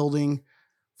relationship building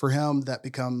for him that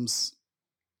becomes,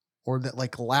 or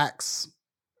that lacks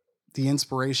the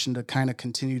inspiration to kind of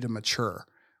continue to mature,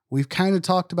 We've kind of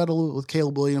talked about it a little with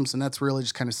Caleb Williams, and that's really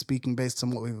just kind of speaking based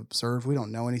on what we've observed. We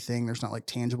don't know anything. There's not like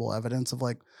tangible evidence of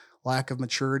like lack of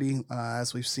maturity,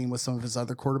 as we've seen with some of his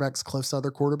other quarterbacks, Cliff's other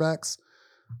quarterbacks.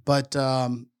 But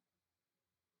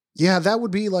yeah, that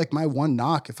would be like my one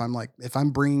knock if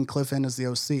I'm bringing Cliff in as the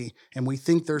OC and we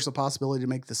think there's a possibility to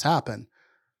make this happen.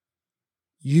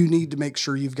 You need to make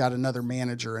sure you've got another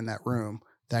manager in that room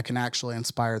that can actually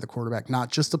inspire the quarterback, not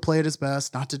just to play at his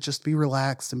best, not to just be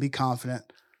relaxed and be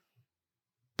confident,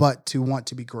 but to want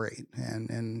to be great.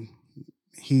 And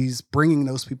he's bringing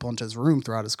those people into his room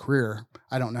throughout his career.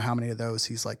 I don't know how many of those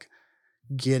he's like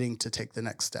getting to take the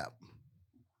next step.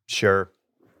 Sure.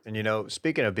 And, you know,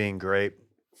 speaking of being great,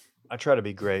 I try to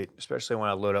be great, especially when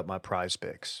I load up my Prize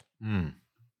Picks.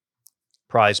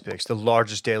 Prize Picks, the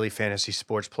largest daily fantasy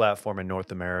sports platform in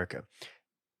North America.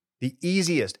 The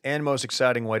easiest and most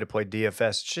exciting way to play DFS,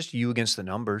 it's just you against the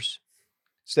numbers.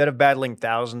 Instead of battling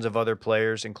thousands of other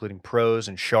players, including pros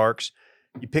and sharks,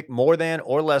 you pick more than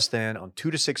or less than on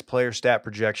 2 to 6 player stat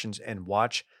projections and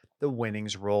watch the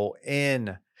winnings roll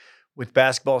in. With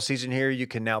basketball season here, you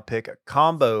can now pick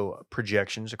combo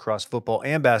projections across football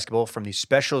and basketball from the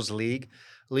Specials League,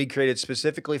 a league created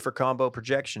specifically for combo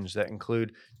projections that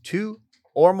include 2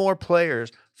 or more players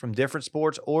from different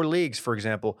sports or leagues. For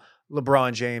example,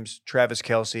 LeBron James, Travis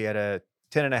Kelce at a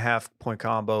 10.5 point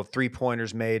combo,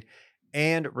 3-pointers made,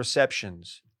 and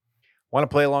receptions. Want to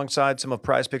play alongside some of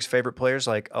Prize Picks' favorite players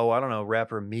like,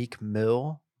 rapper Meek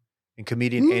Mill and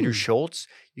comedian Andrew Schultz?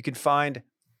 You can find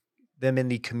them in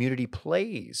the community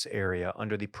plays area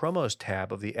under the promos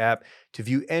tab of the app to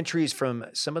view entries from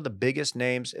some of the biggest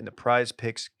names in the Prize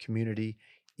Picks community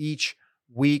each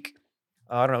week.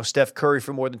 Steph Curry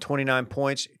for more than 29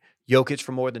 points, Jokic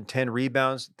for more than 10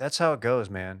 rebounds. That's how it goes,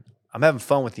 man. I'm having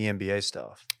fun with the NBA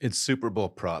stuff. It's Super Bowl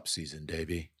prop season,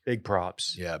 Davey. Big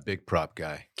props. Yeah, big prop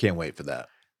guy. Can't wait for that.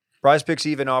 Prize Picks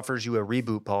even offers you a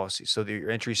reboot policy so that your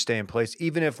entries stay in place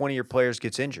even if one of your players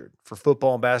gets injured. For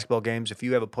football and basketball games, if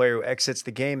you have a player who exits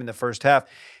the game in the first half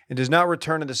and does not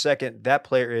return in the second, that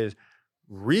player is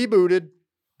rebooted.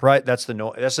 Right, that's the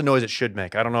noise it should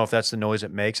make. I don't know if that's the noise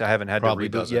it makes. I haven't had Probably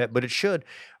to reboot doesn't. yet, but it should.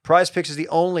 Prize Picks is the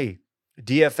only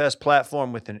DFS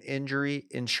platform with an injury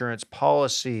insurance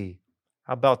policy.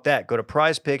 How about that? Go to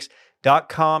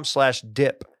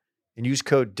prizepicks.com/dip and use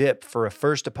code DIP for a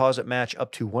first deposit match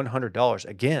up to $100.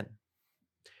 Again,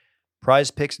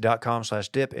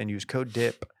 prizepicks.com/dip and use code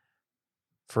DIP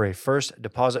for a first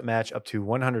deposit match up to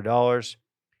 $100.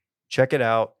 Check it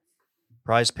out.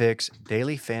 Prize Picks,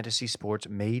 daily fantasy sports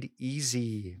made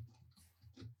easy.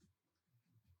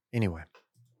 Anyway,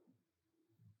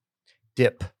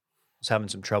 dip. I was having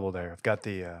some trouble there. I've got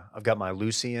my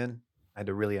Lucy in. I had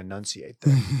to really enunciate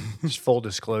that. Just full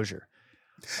disclosure.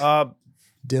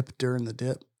 Dip during the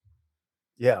dip.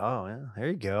 Yeah. Oh, yeah. There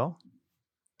you go.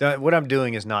 What I'm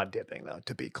doing is not dipping, though.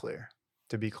 To be clear,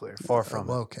 far from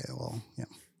it. Okay. Well, yeah.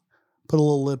 Put a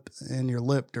little lip in your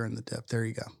lip during the dip. There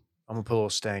you go. I'm gonna put a little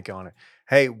stank on it.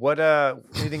 Hey, what?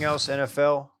 Anything else?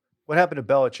 NFL? What happened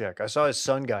to Belichick? I saw his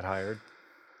son got hired.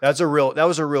 That was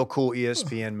a real cool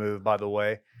ESPN move, by the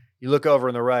way. You look over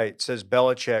on the right, it says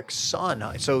Belichick's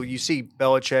son. So you see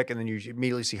Belichick, and then you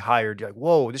immediately see hired. You're like,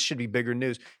 whoa, this should be bigger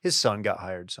news. His son got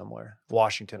hired somewhere,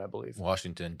 Washington, I believe.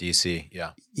 Washington, D.C.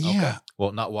 Yeah. Yeah. Okay.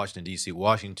 Well, not Washington, D.C.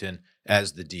 Washington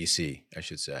as the D.C., I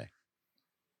should say.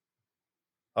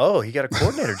 Oh, he got a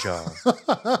coordinator job.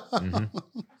 Mm-hmm.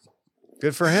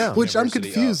 Good for him. Which I'm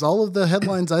University confused. All of the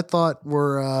headlines I thought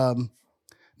were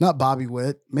not Bobby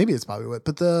Witt. Maybe it's Bobby Witt,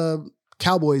 but the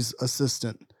Cowboys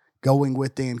assistant going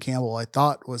with Dan Campbell, I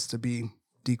thought was to be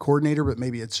D coordinator, but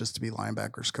maybe it's just to be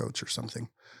linebackers coach or something.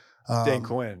 Dan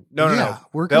Quinn. No.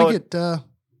 We're going to get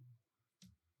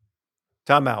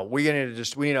time out. We need to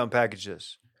unpackage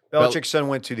this. Belichick's son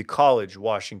went to the college,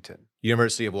 Washington.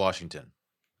 University of Washington.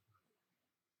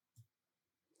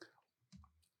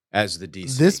 As the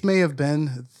DC. This may have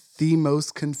been the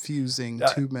most confusing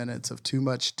 2 minutes of Too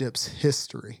Much Dip's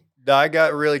history. I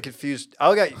got really confused.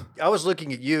 I was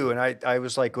looking at you, and I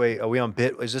was like, wait, are we on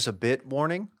bit? Is this a bit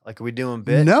warning? Like, are we doing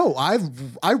bit? No, I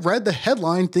read the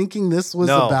headline thinking this was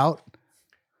about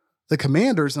the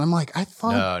Commanders, and I'm like, I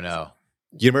thought No.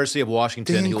 University of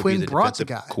Washington, Dan he'll Quinn be the brought the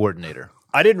defensive guy. coordinator.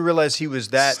 I didn't realize he was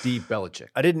that. Steve Belichick.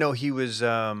 I didn't know he was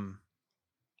that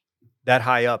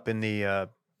high up in the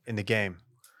game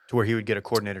to where he would get a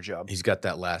coordinator job. He's got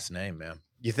that last name, man.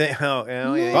 You think? Oh,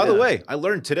 yeah. By the way, I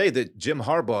learned today that Jim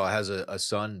Harbaugh has a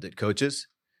son that coaches,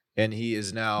 and he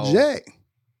is now Jay.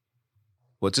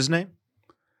 What's his name?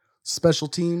 Special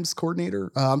teams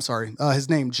coordinator. I'm sorry. His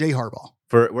name, Jay Harbaugh.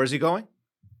 Where's he going?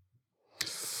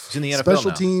 He's in the NFL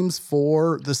Special now. teams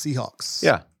for the Seahawks.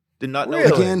 Yeah. Did not know Really?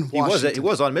 that. Again, He Washington,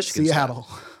 was on Michigan. Seattle.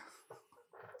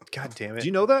 God damn it. Did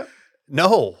you know that?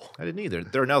 No. I didn't either.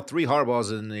 There are now 3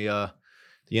 Harbaughs in the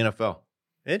NFL.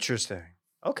 Interesting.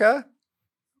 Okay.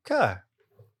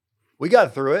 We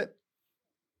got through it.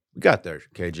 We got there,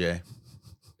 KJ.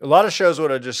 A lot of shows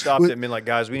would have just stopped it and been like,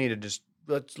 guys, we need to just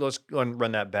let's go and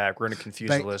run that back. We're going to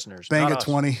confuse the listeners. Bang Not at us.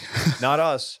 20. Not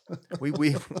us.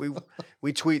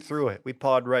 We tweet through it. We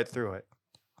pod right through it.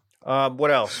 What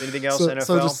else? Anything else? NFL.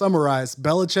 So to summarize,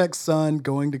 Belichick's son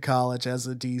going to college as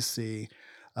a DC.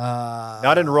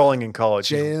 Not enrolling in college.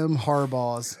 Jim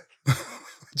Harbaugh's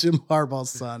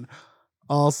son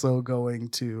also going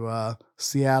to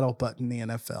Seattle, but in the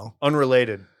NFL.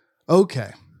 Unrelated.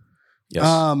 Okay.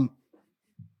 Yes.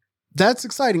 That's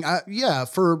exciting.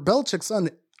 For Belichick's son,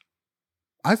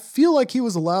 I feel like he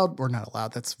was allowed, or not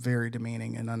allowed. That's very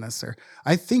demeaning and unnecessary.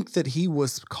 I think that he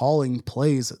was calling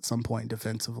plays at some point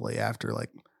defensively after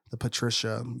like the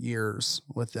Patricia years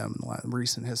with them in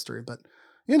recent history. But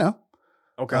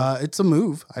Okay. it's a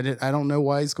move. I don't know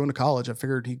why he's going to college. I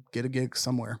figured he'd get a gig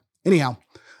somewhere. Anyhow,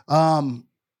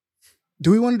 do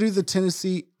we want to do the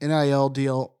Tennessee NIL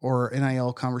deal or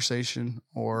NIL conversation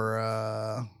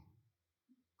or?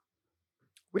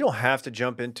 We don't have to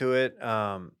jump into it.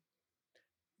 I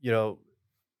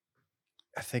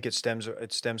think it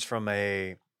stems from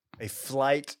a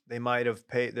flight they might have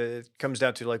paid. It comes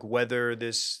down to like whether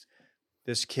this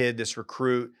kid, this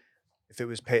recruit, if it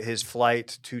was his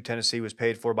flight to Tennessee was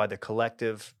paid for by the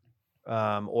collective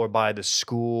or by the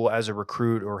school as a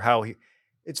recruit, or how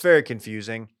it's very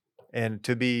confusing. And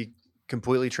to be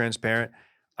completely transparent,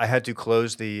 I had to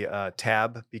close the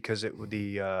tab because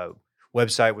the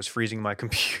website was freezing my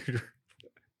computer,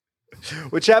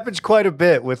 which happens quite a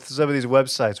bit with some of these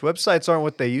websites. Websites aren't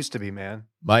what they used to be, man.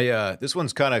 My this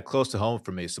one's kind of close to home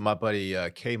for me. So my buddy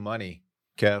K Money,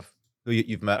 Kev, who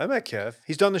you've met. I met Kev.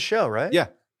 He's done the show, right? Yeah.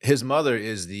 His mother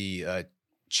is the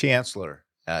chancellor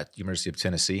at University of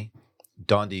Tennessee,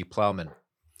 Dondi Plowman.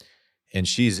 And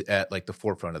she's at like the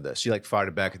forefront of this. She like fired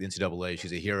it back at the NCAA.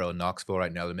 She's a hero in Knoxville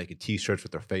right now. They're making T-shirts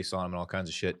with their face on them and all kinds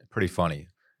of shit. Pretty funny.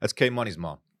 That's K Money's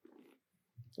mom.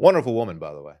 Wonderful woman,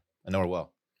 by the way. I know her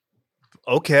well.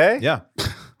 Okay. Yeah.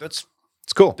 That's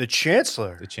It's cool. the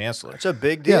chancellor. The chancellor. That's a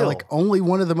big deal. Yeah, like only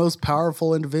one of the most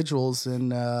powerful individuals in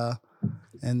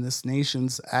this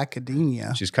nation's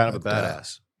academia. She's kind of a But,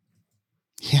 badass.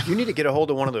 Yeah. You need to get a hold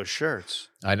of one of those shirts.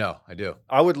 I know. I do.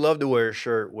 I would love to wear a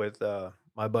shirt with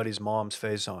my buddy's mom's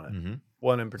face on it. Mm-hmm.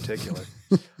 One in particular.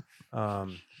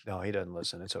 No, he doesn't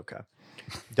listen. It's okay.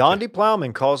 Dondi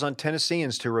Plowman calls on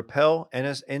Tennesseans to repel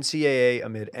NCAA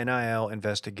amid NIL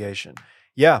investigation.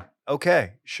 Yeah,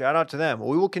 okay. Shout out to them.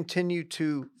 We will continue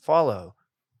to follow.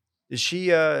 Is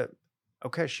she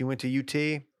okay? She went to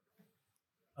UT.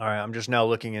 All right, I'm just now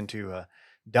looking into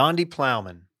Dondi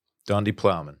Plowman. Dondi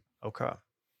Plowman. Okay,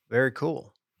 very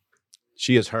cool.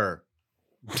 She is her.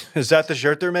 Is that the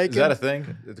shirt they're making? Is that a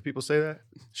thing? Do people say that?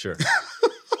 Sure.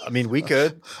 I mean, we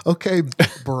could. Okay,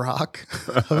 Barack.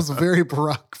 That was a very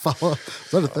Barack follow-up.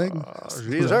 Is that a thing?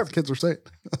 She is her. Kids were saying.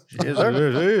 She is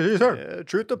her. Yeah,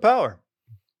 truth to power.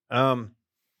 No,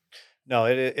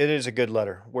 it is a good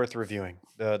letter, worth reviewing.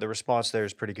 The response there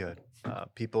is pretty good.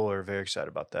 People are very excited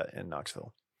about that in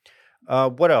Knoxville.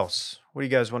 What else? What do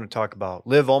you guys want to talk about?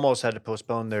 Liv almost had to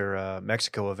postpone their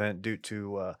Mexico event due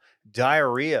to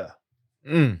diarrhea.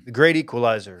 Mm. The great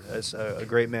equalizer, as a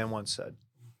great man once said.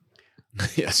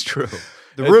 Yeah, it's true.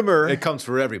 The rumor it comes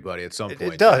for everybody at some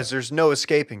point. it does. There's no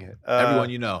escaping it. Everyone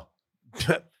you know.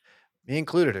 Me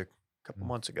included a couple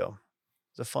months ago.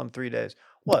 It was a fun 3 days.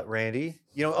 What, Randy?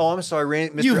 I'm sorry,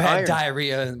 Randy. Mr. You had Irons.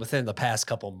 diarrhea within the past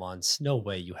couple months. No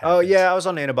way you have. Oh, yeah. I was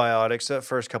on antibiotics that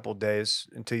first couple of days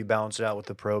until you balance it out with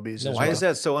the probies. No, as Why well. is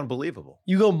that so unbelievable?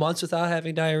 You go months without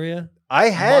having diarrhea? I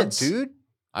had, Months? dude.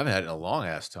 I haven't had it in a long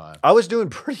ass time. I was doing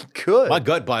pretty good. My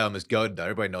gut biome is good.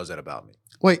 Everybody knows that about me.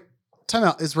 Wait, time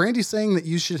out. Is Randy saying that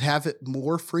you should have it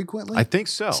more frequently? I think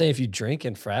so. Say if you drink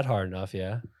and frat hard enough,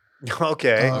 yeah.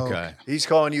 Okay. Oh. Okay. He's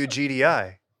calling you a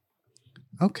GDI.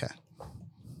 Okay.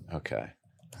 Okay.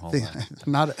 Hold The- on.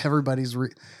 Not everybody's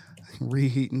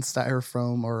reheating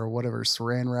styrofoam or whatever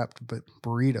saran wrapped, but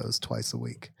burritos twice a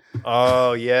week.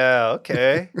 Oh, yeah.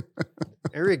 Okay.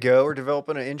 Here we go. We're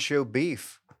developing an in-show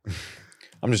beef.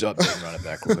 I'm just updating, run it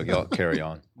back real quick. Y'all carry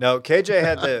on. No, KJ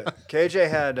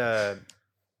had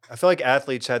I feel like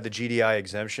athletes had the GDI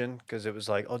exemption because it was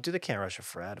like, oh, dude, they can't rush a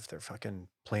frat if they're fucking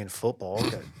playing football.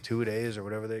 Got 2 days or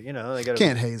whatever they got.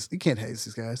 Can't haze. You can't haze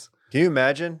these guys. Can you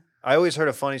imagine? I always heard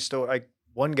a funny story. Like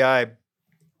one guy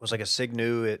was like a sig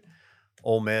new at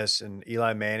Ole Miss, and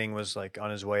Eli Manning was like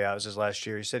on his way out. It was his last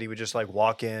year. He said he would just like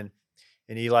walk in,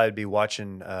 and Eli would be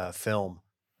watching film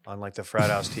on like the frat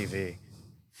house TV.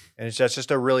 And that's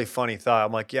just a really funny thought.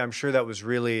 I'm like, yeah, I'm sure that was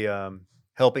really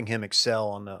helping him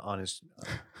excel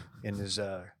in his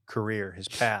career, his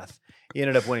path. He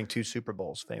ended up winning 2 Super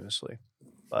Bowls famously.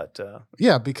 But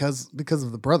Yeah, because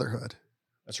of the brotherhood.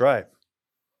 that's right.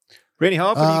 Randy, how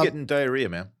often are you getting diarrhea,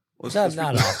 man? Not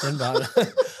often,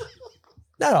 but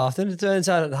not often. It depends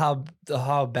on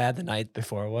how bad the night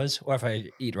before was, or if I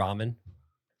eat ramen.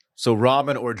 So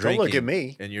ramen or drinking. Don't look at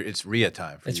me. And it's Rhea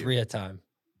time for It's you. Rhea time.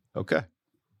 Okay.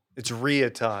 It's Rhea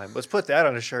time. Let's put that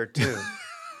on a shirt too.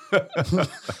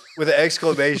 With an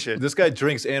exclamation. This guy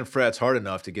drinks and frats hard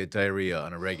enough to get diarrhea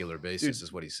on a regular basis, Dude,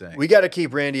 is what he's saying. We got to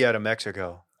keep Randy out of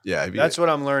Mexico. Yeah, That's what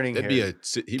I'm learning That'd here.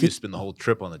 he'd just spend the whole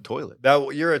trip on the toilet.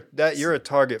 You're a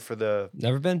target for the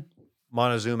Never been?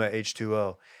 Montezuma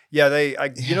H2O. Yeah,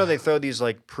 they throw these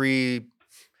like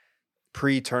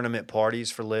pre-tournament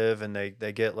parties for Liv, and they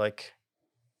get like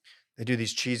they do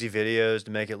these cheesy videos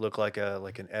to make it look like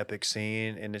an epic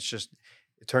scene, and it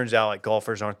turns out like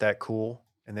golfers aren't that cool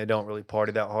and they don't really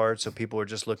party that hard, so people are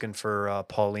just looking for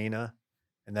Paulina,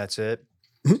 and that's it.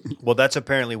 Well, that's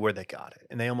apparently where they got it,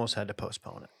 and they almost had to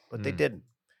postpone it, but they didn't.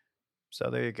 So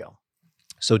there you go.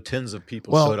 So tens of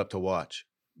people showed up to watch.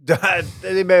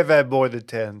 They may have had more than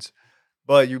tens,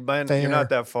 but you're Fair. not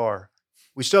that far.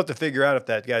 We still have to figure out if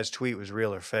that guy's tweet was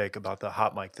real or fake about the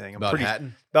hot mic thing. I'm About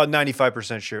Hatton? about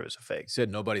 95% sure it was a fake. He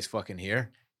said nobody's fucking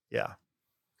here. Yeah.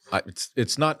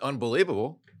 It's not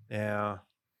unbelievable. Yeah.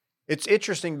 It's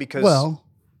interesting because Well,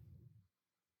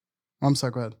 I'm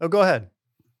sorry, go ahead. Oh, go ahead.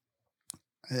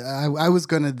 I was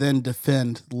going to then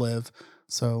defend Liv.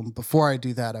 So before I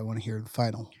do that, I want to hear the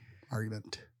final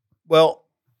argument. Well,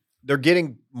 they're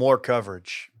getting more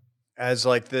coverage as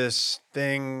like this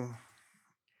thing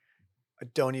I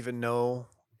don't even know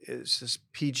is this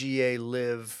PGA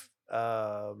Live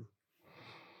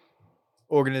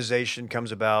organization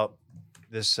comes about,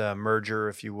 this merger,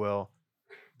 if you will.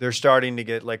 They're starting to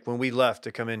get, like when we left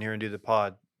to come in here and do the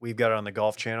pod, we've got it on the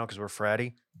Golf Channel because we're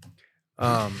fratty.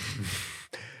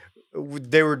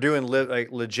 They were doing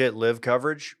legit live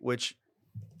coverage, which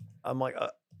I'm like,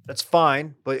 that's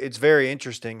fine, but it's very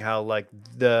interesting how like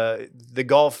the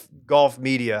golf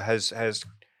media has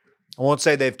I won't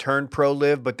say they've turned pro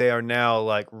live, but they are now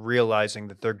like realizing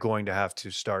that they're going to have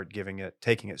to start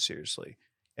taking it seriously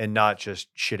and not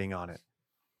just shitting on it,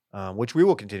 which we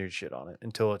will continue to shit on it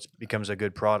until it becomes a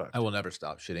good product. I will never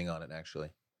stop shitting on it, actually.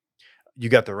 You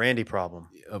got the Randy problem.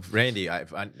 Of Randy,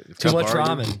 Too much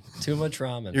ramen. Too much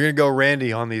ramen. You're going to go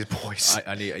Randy on these boys.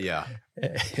 I need, yeah.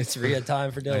 It's Rhea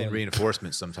time for I need Dylan.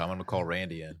 reinforcements sometime. I'm going to call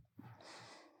Randy in.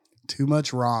 Too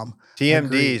much ROM.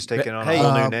 TMD's taking on a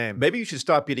whole new name. Maybe you should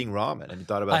stop eating ramen. Have you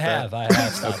thought about that? I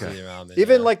have stopped eating ramen.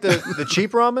 Even like the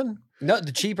cheap ramen? No,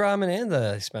 the cheap ramen and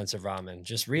the expensive ramen.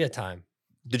 Just Rhea time.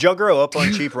 Did y'all grow up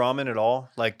on cheap ramen at all?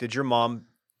 Like, did your mom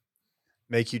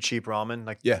make you cheap ramen?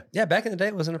 Like, Yeah. Yeah, back in the day,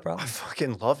 it wasn't a I problem.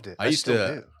 fucking loved it. I used still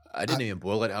to. do. I didn't even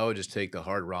boil it. I would just take the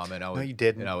hard ramen. No, you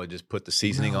didn't. And I would just put the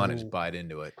seasoning on it and No. just bite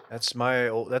into it. That's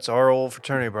our old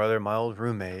fraternity brother, my old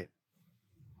roommate.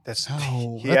 That's No,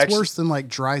 he that's actually- worse than like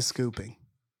dry scooping.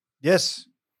 Yes,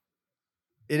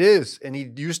 it is, and he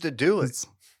used to do it.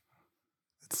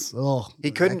 It's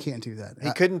He couldn't- I can't do that.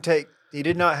 He couldn't take. He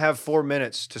did not have 4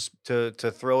 minutes to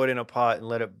throw it in a pot and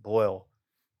let it boil.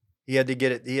 He had to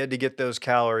get it. He had to get those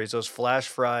calories, those flash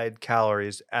fried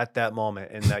calories at that moment,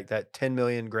 and like that 10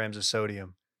 million grams of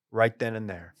sodium right then and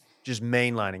there, just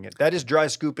mainlining it. That is dry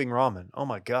scooping ramen. Oh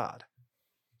my god.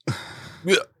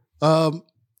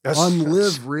 On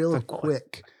Live real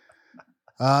quick.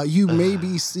 You may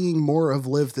be seeing more of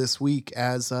Live this week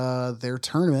as their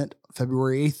tournament,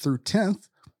 February 8th through 10th,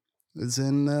 is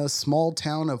in the small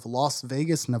town of Las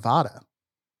Vegas, Nevada.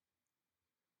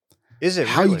 Is it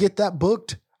How really? you get that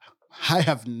booked? I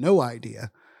have no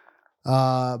idea.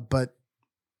 But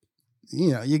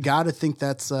you know, you got to think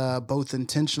that's both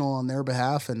intentional on their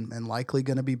behalf and likely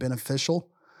going to be beneficial.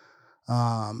 Where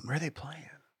are they playing?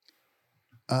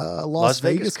 Las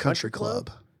Vegas Country Club.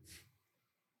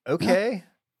 Okay.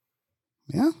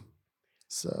 Yeah.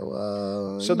 So,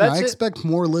 So you know, that's I it. expect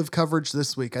more Live coverage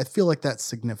this week. I feel like that's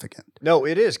significant. No,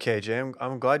 it is, KJ.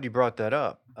 I'm glad you brought that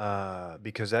up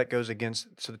because that goes against.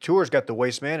 So the tour's got the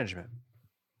Waste Management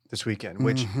this weekend,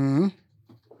 which Mhm.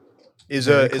 is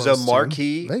Very a close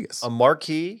to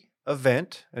marquee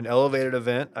event, an elevated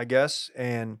event, I guess,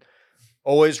 and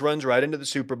always runs right into the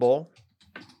Super Bowl.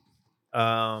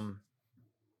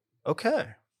 Okay,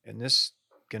 and this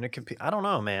gonna compete. I don't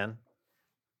know, man.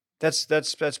 That's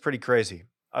pretty crazy.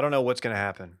 I don't know what's gonna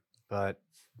happen, but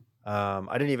I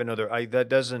didn't even know that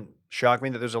doesn't shock me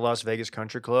that there's a Las Vegas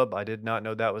Country Club. I did not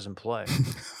know that was in play.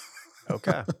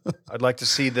 Okay. I'd like to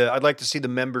see the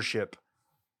membership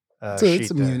So sheet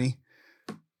it's a there. muni.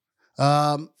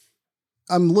 I'm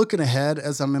looking ahead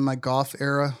as I'm in my golf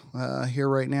era here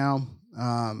right now.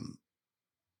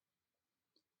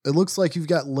 It looks like you've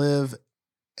got Live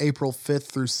April 5th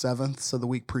through 7th, so the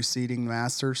week preceding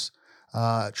Masters,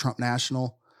 Trump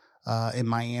National in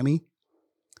Miami.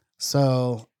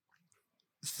 So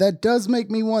that does make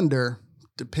me wonder,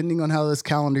 depending on how this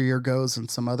calendar year goes in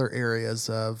some other areas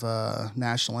of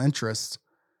national interest,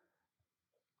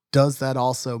 does that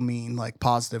also mean like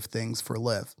positive things for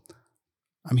Live?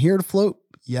 I'm here to float.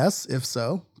 Yes, if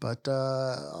so, but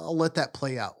I'll let that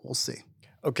play out. We'll see.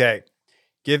 Okay.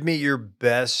 Give me your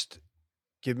best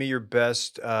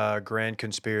grand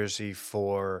conspiracy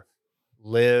for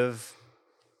Live.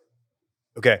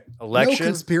 Okay, election.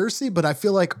 No conspiracy, but I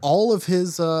feel like all of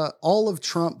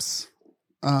Trump's,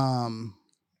 there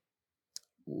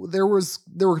was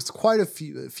quite a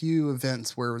few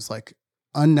events where it was like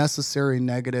unnecessary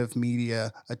negative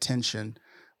media attention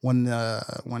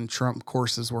when Trump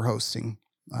courses were hosting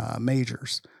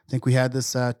majors. I think we had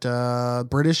this at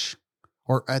British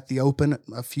or at the Open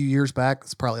a few years back.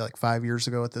 It's probably like 5 years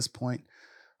ago at this point.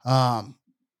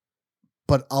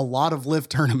 But a lot of Live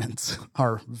tournaments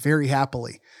are very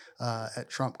happily at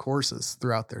Trump courses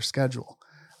throughout their schedule.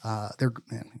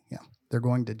 They're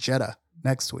going to Jeddah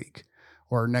next week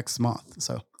or next month.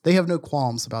 So they have no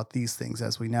qualms about these things,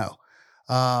 as we know.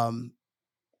 I'm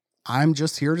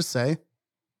just here to say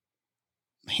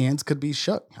hands could be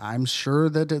shook. I'm sure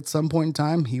that at some point in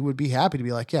time, he would be happy to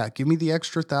be like, yeah, give me the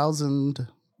extra 1,000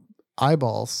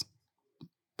 eyeballs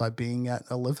by being at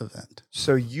a Live event.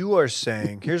 So you are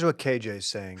saying, here's what KJ's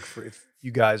saying for if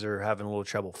you guys are having a little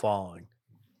trouble following.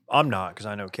 I'm not, because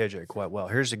I know KJ quite well.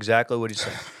 Here's exactly what he's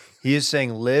saying. He is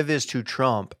saying Live is to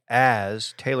Trump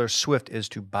as Taylor Swift is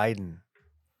to Biden.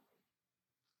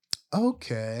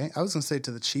 Okay. I was going to say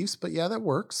to the Chiefs, but yeah, that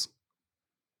works.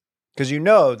 Because you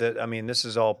know that, I mean, this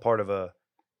is all part of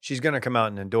she's going to come out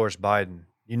and endorse Biden.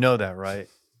 You know that, right?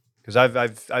 Because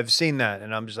I've seen that,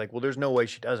 and I'm just like, well, there's no way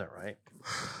she doesn't, right?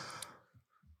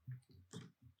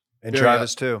 And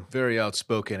Travis too. Very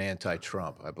outspoken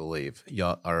anti-Trump, I believe.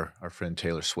 Our friend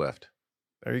Taylor Swift.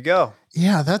 There you go.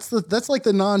 Yeah, that's like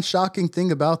the non-shocking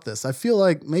thing about this. I feel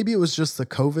like maybe it was just the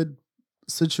COVID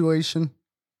situation.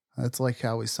 That's like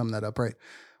how we sum that up, right?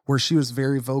 Where she was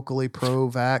very vocally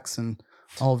pro-vax and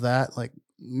all of that. Like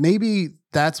maybe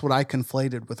that's what I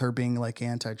conflated with her being like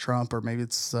anti-Trump, or maybe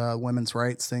it's women's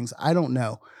rights things. I don't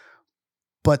know.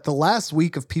 But the last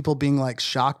week of people being like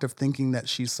shocked of thinking that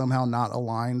she's somehow not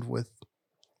aligned with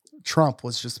Trump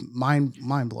was just mind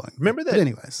blowing. Remember that? But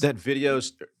anyways, that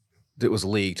videos that was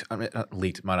leaked. I mean, not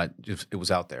leaked. It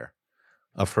was out there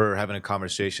of her having a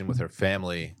conversation with her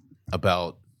family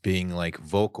about being like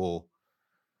vocally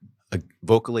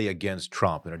against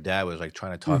Trump, and her dad was like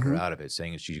trying to talk her out of it,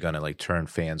 saying she's gonna like turn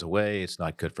fans away. It's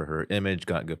not good for her image,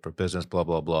 not good for business, blah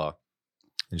blah blah.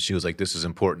 And she was like, "This is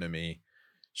important to me."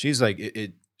 She's like,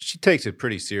 she takes it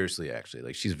pretty seriously, actually.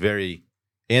 Like she's very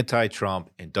anti-Trump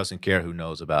and doesn't care who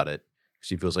knows about it.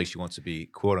 She feels like she wants to be,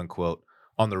 quote unquote,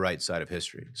 on the right side of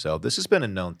history. So this has been a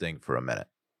known thing for a minute.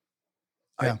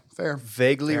 yeah, fair.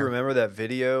 Vaguely remember that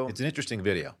video. It's an interesting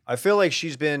video. I feel like she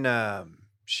has been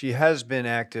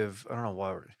active, I don't know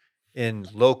why, in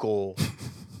local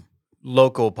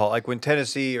like when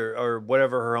Tennessee or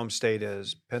whatever her home state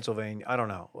is, Pennsylvania, I don't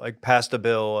know, like passed a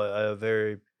bill, a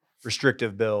very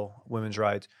restrictive bill, women's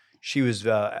rights. She was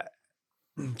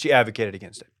she advocated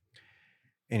against it.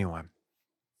 Anyway,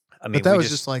 I mean, But that was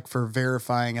just like for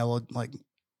verifying like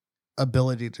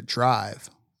ability to drive,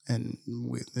 and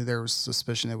there was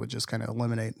suspicion it would just kind of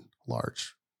eliminate a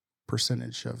large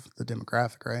percentage of the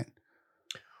demographic, right?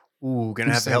 Ooh,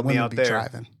 gonna have to help me out there.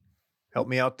 Driving. Help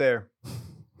me out there.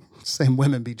 Same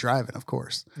women be driving, of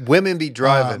course. Women be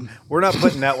driving. We're not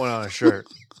putting that one on a shirt.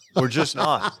 We're just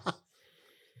not.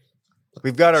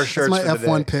 We've got our shirts. That's my for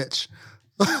F1 today. pitch.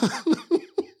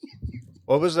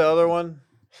 What was the other one?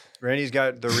 Randy's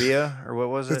got the Rhea, or what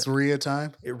was it? It's Rhea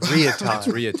time. Rhea time. It's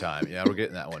Rhea time. Yeah, we're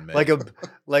getting that one, man.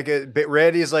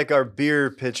 Randy is like our beer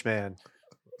pitch man.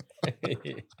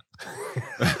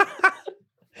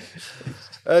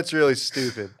 That's really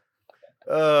stupid.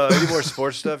 Any more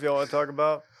sports stuff y'all want to talk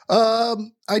about?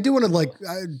 I do want to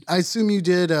I assume you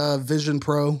did Vision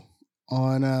Pro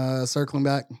on circling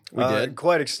back. We did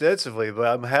quite extensively, but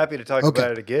I'm happy to talk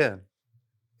about it again.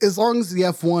 As long as the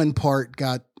F1 part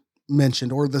got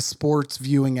mentioned, or the sports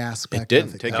viewing aspect. It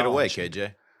didn't. Take it away,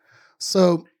 KJ.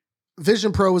 So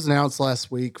Vision Pro was announced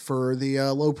last week for the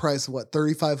low price of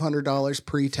 $3,500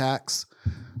 pre-tax.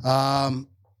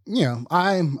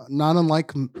 I'm not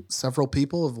unlike several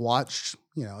people have watched,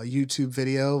 a YouTube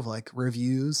video of like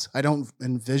reviews. I don't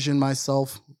envision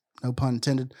myself, no pun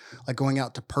intended, like going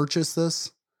out to purchase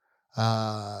this.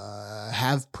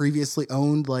 Have previously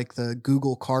owned like the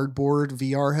Google Cardboard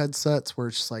VR headsets where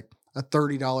it's just like a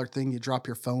 $30 thing. You drop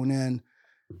your phone in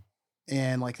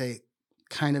and like they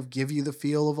kind of give you the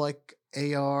feel of like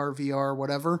AR, VR,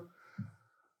 whatever.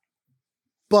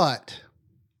 But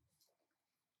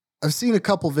I've seen a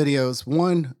couple videos.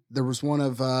 There was one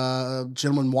of a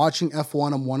gentleman watching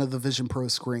F1 on one of the Vision Pro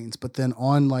screens, but then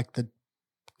on like the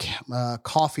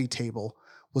coffee table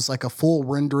was like a full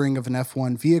rendering of an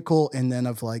F1 vehicle and then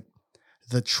of like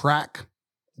the track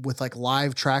with like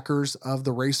live trackers of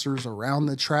the racers around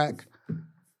the track.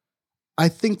 I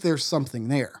think there's something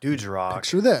there. Dudes rock.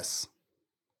 Picture this.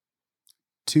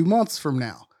 2 months from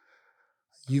now,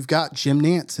 you've got Jim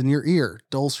Nantz in your ear,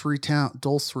 dulcery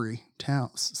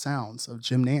sounds of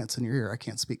Jim Nantz in your ear. I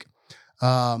can't speak.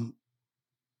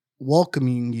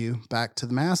 Welcoming you back to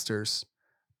the Masters.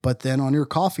 But then on your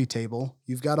coffee table,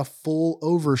 you've got a full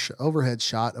overhead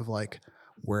shot of like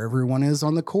where everyone is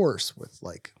on the course with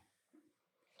like,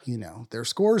 their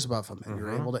scores above them. And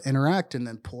you're able to interact and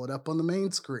then pull it up on the main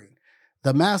screen.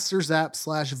 The Masters app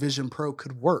 / Vision Pro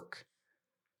could work.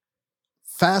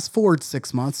 Fast forward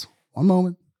 6 months, one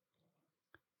moment.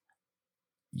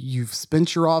 You've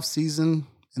spent your off season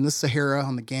in the Sahara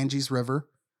on the Ganges River.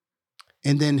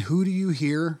 And then who do you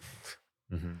hear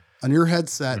on your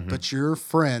headset but your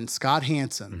friend, Scott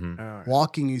Hansen,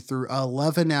 walking you through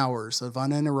 11 hours of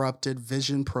uninterrupted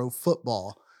Vision Pro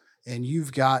football. And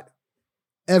you've got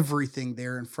everything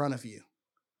there in front of you.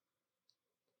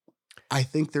 I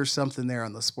think there's something there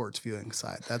on the sports viewing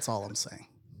side. That's all I'm saying.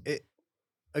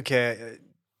 Okay.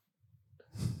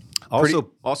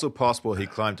 Also possible he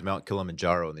climbed Mount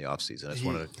Kilimanjaro in the offseason. I just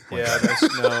wanted to point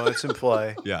out. It's in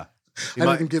play. Yeah.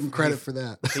 I didn't give him credit for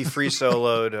that. He free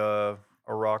soloed a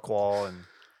rock wall in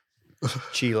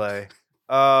Chile.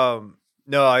 No,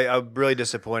 I'm really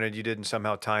disappointed you didn't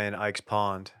somehow tie in Ike's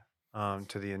Pond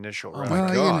to the initial round.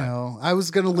 my God. I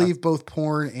was going to leave both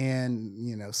porn and,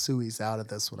 Suey's out of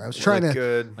this one. I was trying to,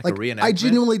 good. Like a reenactment? I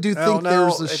genuinely do think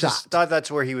there's a I shot. just thought that's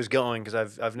where he was going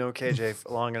because I've known KJ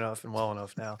long enough and well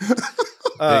enough now.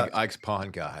 Big Ike's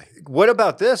Pond guy. What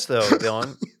about this though,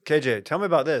 Dylan? KJ, tell me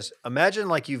about this. Imagine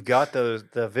like you've got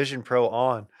the Vision Pro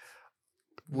on.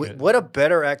 What a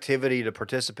better activity to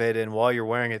participate in while you're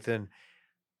wearing it than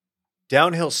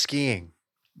downhill skiing.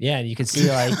 Yeah, and you can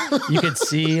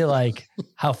see like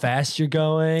how fast you're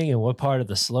going and what part of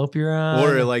the slope you're on.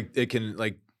 Or like it can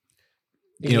like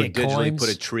get digitally coins. put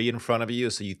a tree in front of you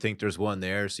so you think there's one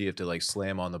there, so you have to like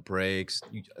slam on the brakes.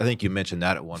 I think you mentioned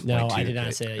that at one point. No, too, I did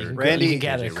not say that. You can, Randy- you can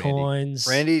gather Randy. coins.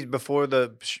 Randy, before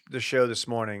the show this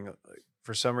morning,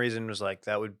 for some reason was like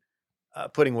that would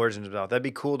putting words in his mouth. That'd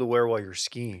be cool to wear while you're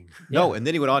skiing. No, and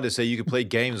then he went on to say you could play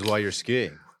games while you're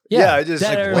skiing. Yeah, I just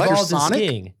that like, are what? involved in Sonic?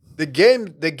 skiing. The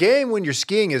game when you're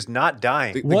skiing is not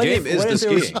dying. The game is the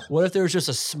skiing. What if there was just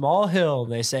a small hill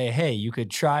and they say, hey, you could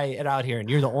try it out here and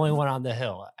you're the only one on the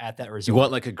hill at that resort? You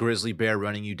want like a grizzly bear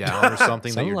running you down or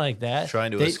something? Something like that.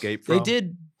 Trying to They- escape from? They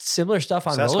did similar stuff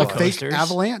on Sasquatch. roller A fake coasters.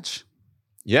 avalanche.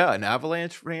 Yeah, an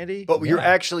avalanche, Randy. But you're Yeah.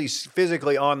 actually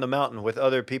physically on the mountain with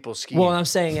other people skiing. Well, I'm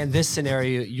saying in this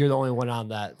scenario, you're the only one on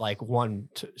that like one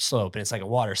slope, and it's like a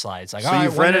water slide. It's like, so all right,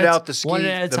 you've one rented at a- out the ski, one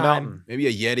at a the time. mountain. Maybe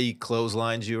a Yeti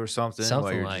clotheslines you or something while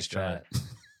Something you're like just trying that. to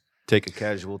take a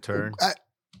casual turn.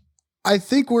 I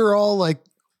think we're all like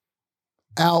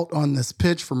out on this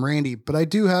pitch from Randy, but I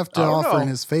do have to I don't offer know. in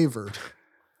his favor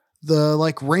the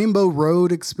like Rainbow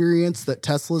Road experience that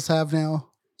Teslas have now,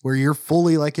 where you're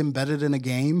fully like embedded in a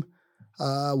game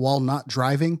while not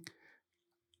driving.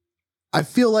 I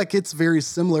feel like it's very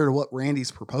similar to what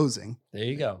Randy's proposing. There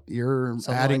you go. You're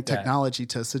Something adding like that. technology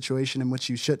to a situation in which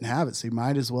you shouldn't have it, so you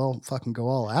might as well fucking go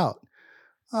all out.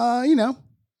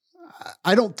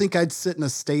 I don't think I'd sit in a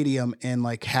stadium and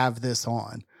like have this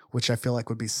on, which I feel like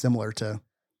would be similar to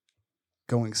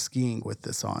going skiing with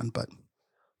this on. But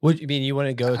What you mean? You want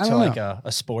to go I to don't like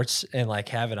a sports and like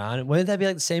have it on? Wouldn't that be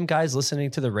like the same guys listening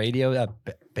to the radio at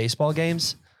baseball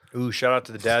games? Ooh, shout out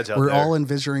to the dads out we're there. all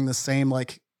envisioning the same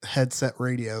like headset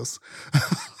radios.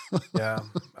 Yeah,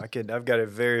 I've got a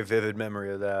very vivid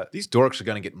memory of that. These dorks are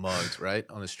going to get mugged, right?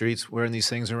 On the streets wearing these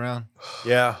things around.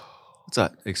 Yeah. It's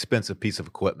an expensive piece of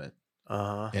equipment.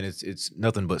 Uh-huh. And it's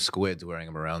nothing but squids wearing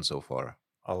them around so far.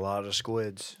 A lot of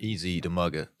squids. Easy to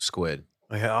mug a squid.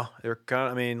 Yeah, they're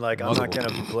kind of, I'm not Muggable.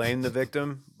 going to blame the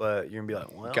victim, but you're going to be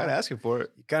like, well, Kind of asking for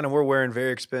it. you kind of were wearing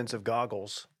very expensive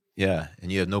goggles. Yeah,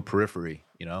 and you have no periphery,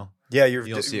 you know? Yeah, You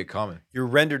don't see it coming. You're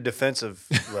rendered defensive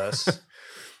less.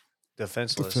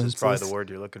 Defenseless is probably the word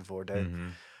you're looking for, Dave. Mm-hmm.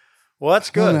 Well, that's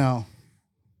good. No.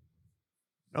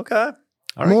 Okay.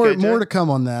 All right, More to come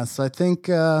on this. I think,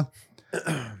 yeah.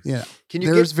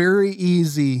 There's very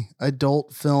easy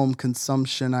adult film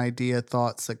consumption idea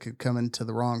thoughts that could come into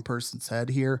the wrong person's head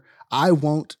here. I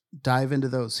won't dive into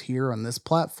those here on this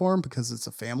platform because it's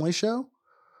a family show.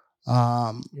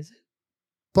 Is it?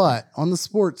 But on the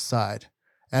sports side,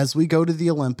 as we go to the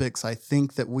Olympics, I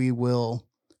think that we will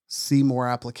see more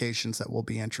applications that we'll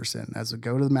be interested in. As we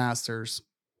go to the Masters,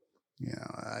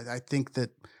 I think that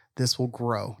this will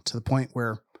grow to the point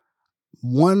where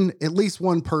at least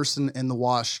one person in the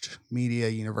washed media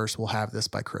universe will have this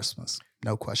by Christmas.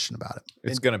 No question about it.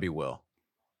 It's going to be Will.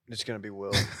 It's going to be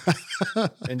Will.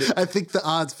 I think the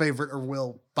odds favorite are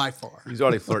Will by far. He's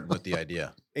already flirting with the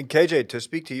idea. And KJ, to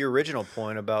speak to your original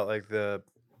point about like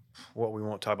what we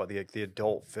won't talk about, the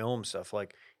adult film stuff,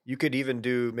 like you could even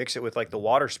mix it with like the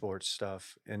water sports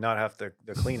stuff and not have the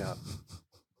cleanup,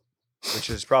 which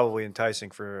is probably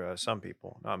enticing for some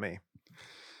people, not me.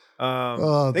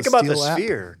 Think about the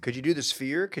Sphere. Could you do the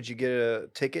Sphere? Could you get a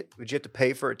ticket? Would you have to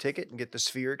pay for a ticket and get the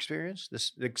Sphere experience?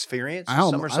 The experience? I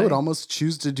would almost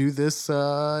choose to do this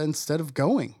instead of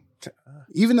going.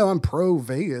 Even though I'm pro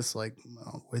Vegas, like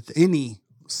with any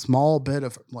small bit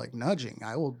of like nudging,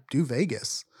 I will do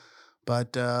Vegas.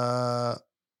 But I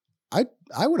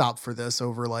would opt for this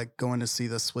over like going to see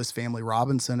the Swiss Family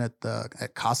Robinson at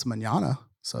Casa Manana.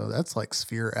 So that's like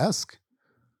Sphere-esque.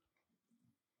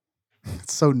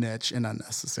 It's so niche and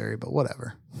unnecessary, but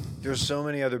whatever. There's so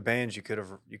many other bands you could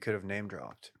have name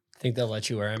dropped. Think they'll let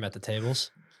you wear them at the tables?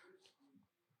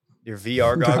 Your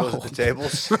VR goggles at the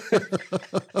tables.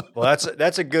 Well,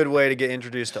 that's a good way to get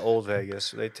introduced to Old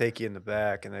Vegas. They take you in the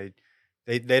back and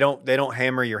they don't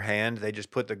hammer your hand. They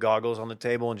just put the goggles on the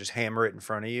table and just hammer it in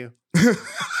front of you.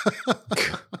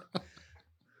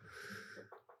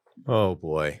 Oh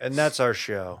boy. And that's our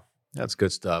show. That's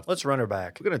good stuff. Let's run her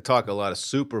back. We're going to talk a lot of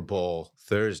Super Bowl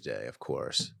Thursday, of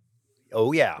course.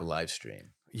 Oh yeah. The live stream.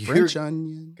 French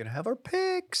onion. Gonna have our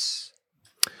picks.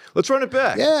 Let's run it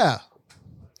back. Yeah.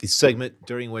 The segment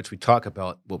during which we talk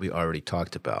about what we already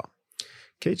talked about.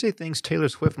 KJ thinks Taylor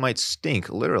Swift might stink,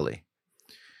 literally.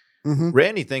 Mm-hmm.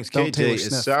 Randy thinks Don't KJ Taylor is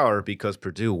sniff. sour because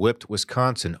Purdue whipped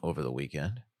Wisconsin over the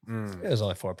weekend. It was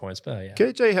only 4 points, but yeah.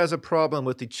 KJ has a problem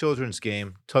with the children's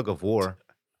game, Tug of War.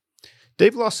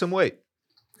 Dave lost some weight.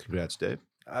 Congrats, Dave.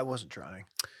 I wasn't trying.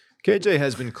 KJ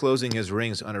has been closing his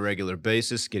rings on a regular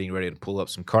basis, getting ready to pull up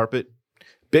some carpet.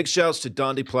 Big shouts to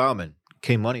Dondi Plowman,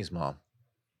 K Money's mom,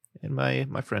 and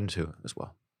my friend too as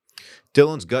well.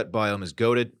 Dylan's gut biome is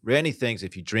goated. Randy thinks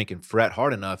if you drink and frat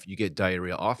hard enough, you get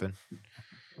diarrhea often.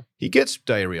 He gets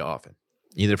diarrhea often,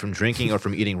 either from drinking or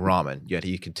from eating ramen, yet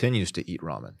he continues to eat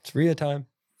ramen. It's Rhea time.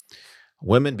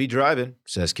 Women be driving,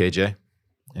 says KJ.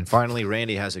 And finally,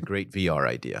 Randy has a great VR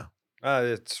idea.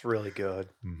 It's really good.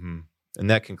 Mm-hmm. And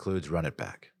that concludes Run It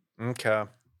Back. Okay.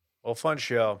 Well, fun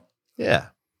show. Yeah.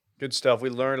 Good stuff. We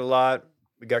learned a lot.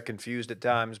 We got confused at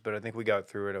times, but I think we got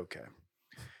through it okay.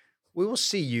 We will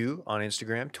see you on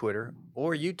Instagram, Twitter,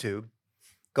 or YouTube.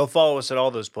 Go follow us at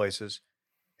all those places.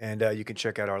 And you can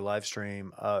check out our live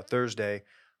stream Thursday.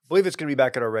 I believe it's going to be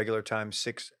back at our regular time,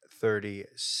 6:30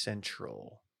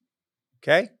 Central.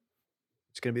 Okay?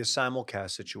 It's going to be a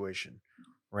simulcast situation.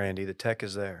 Randy, the tech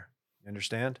is there. You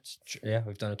understand? Yeah,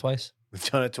 we've done it twice. We've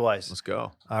done it twice. Let's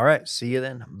go. All right. See you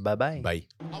then. Bye-bye. Bye.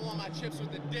 I want my chips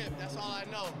with the dip. That's all I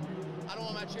know. I don't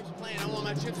want my chips plain. I want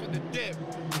my chips with the dip.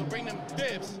 So bring them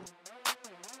dips.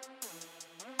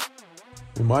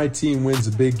 When my team wins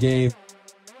a big game,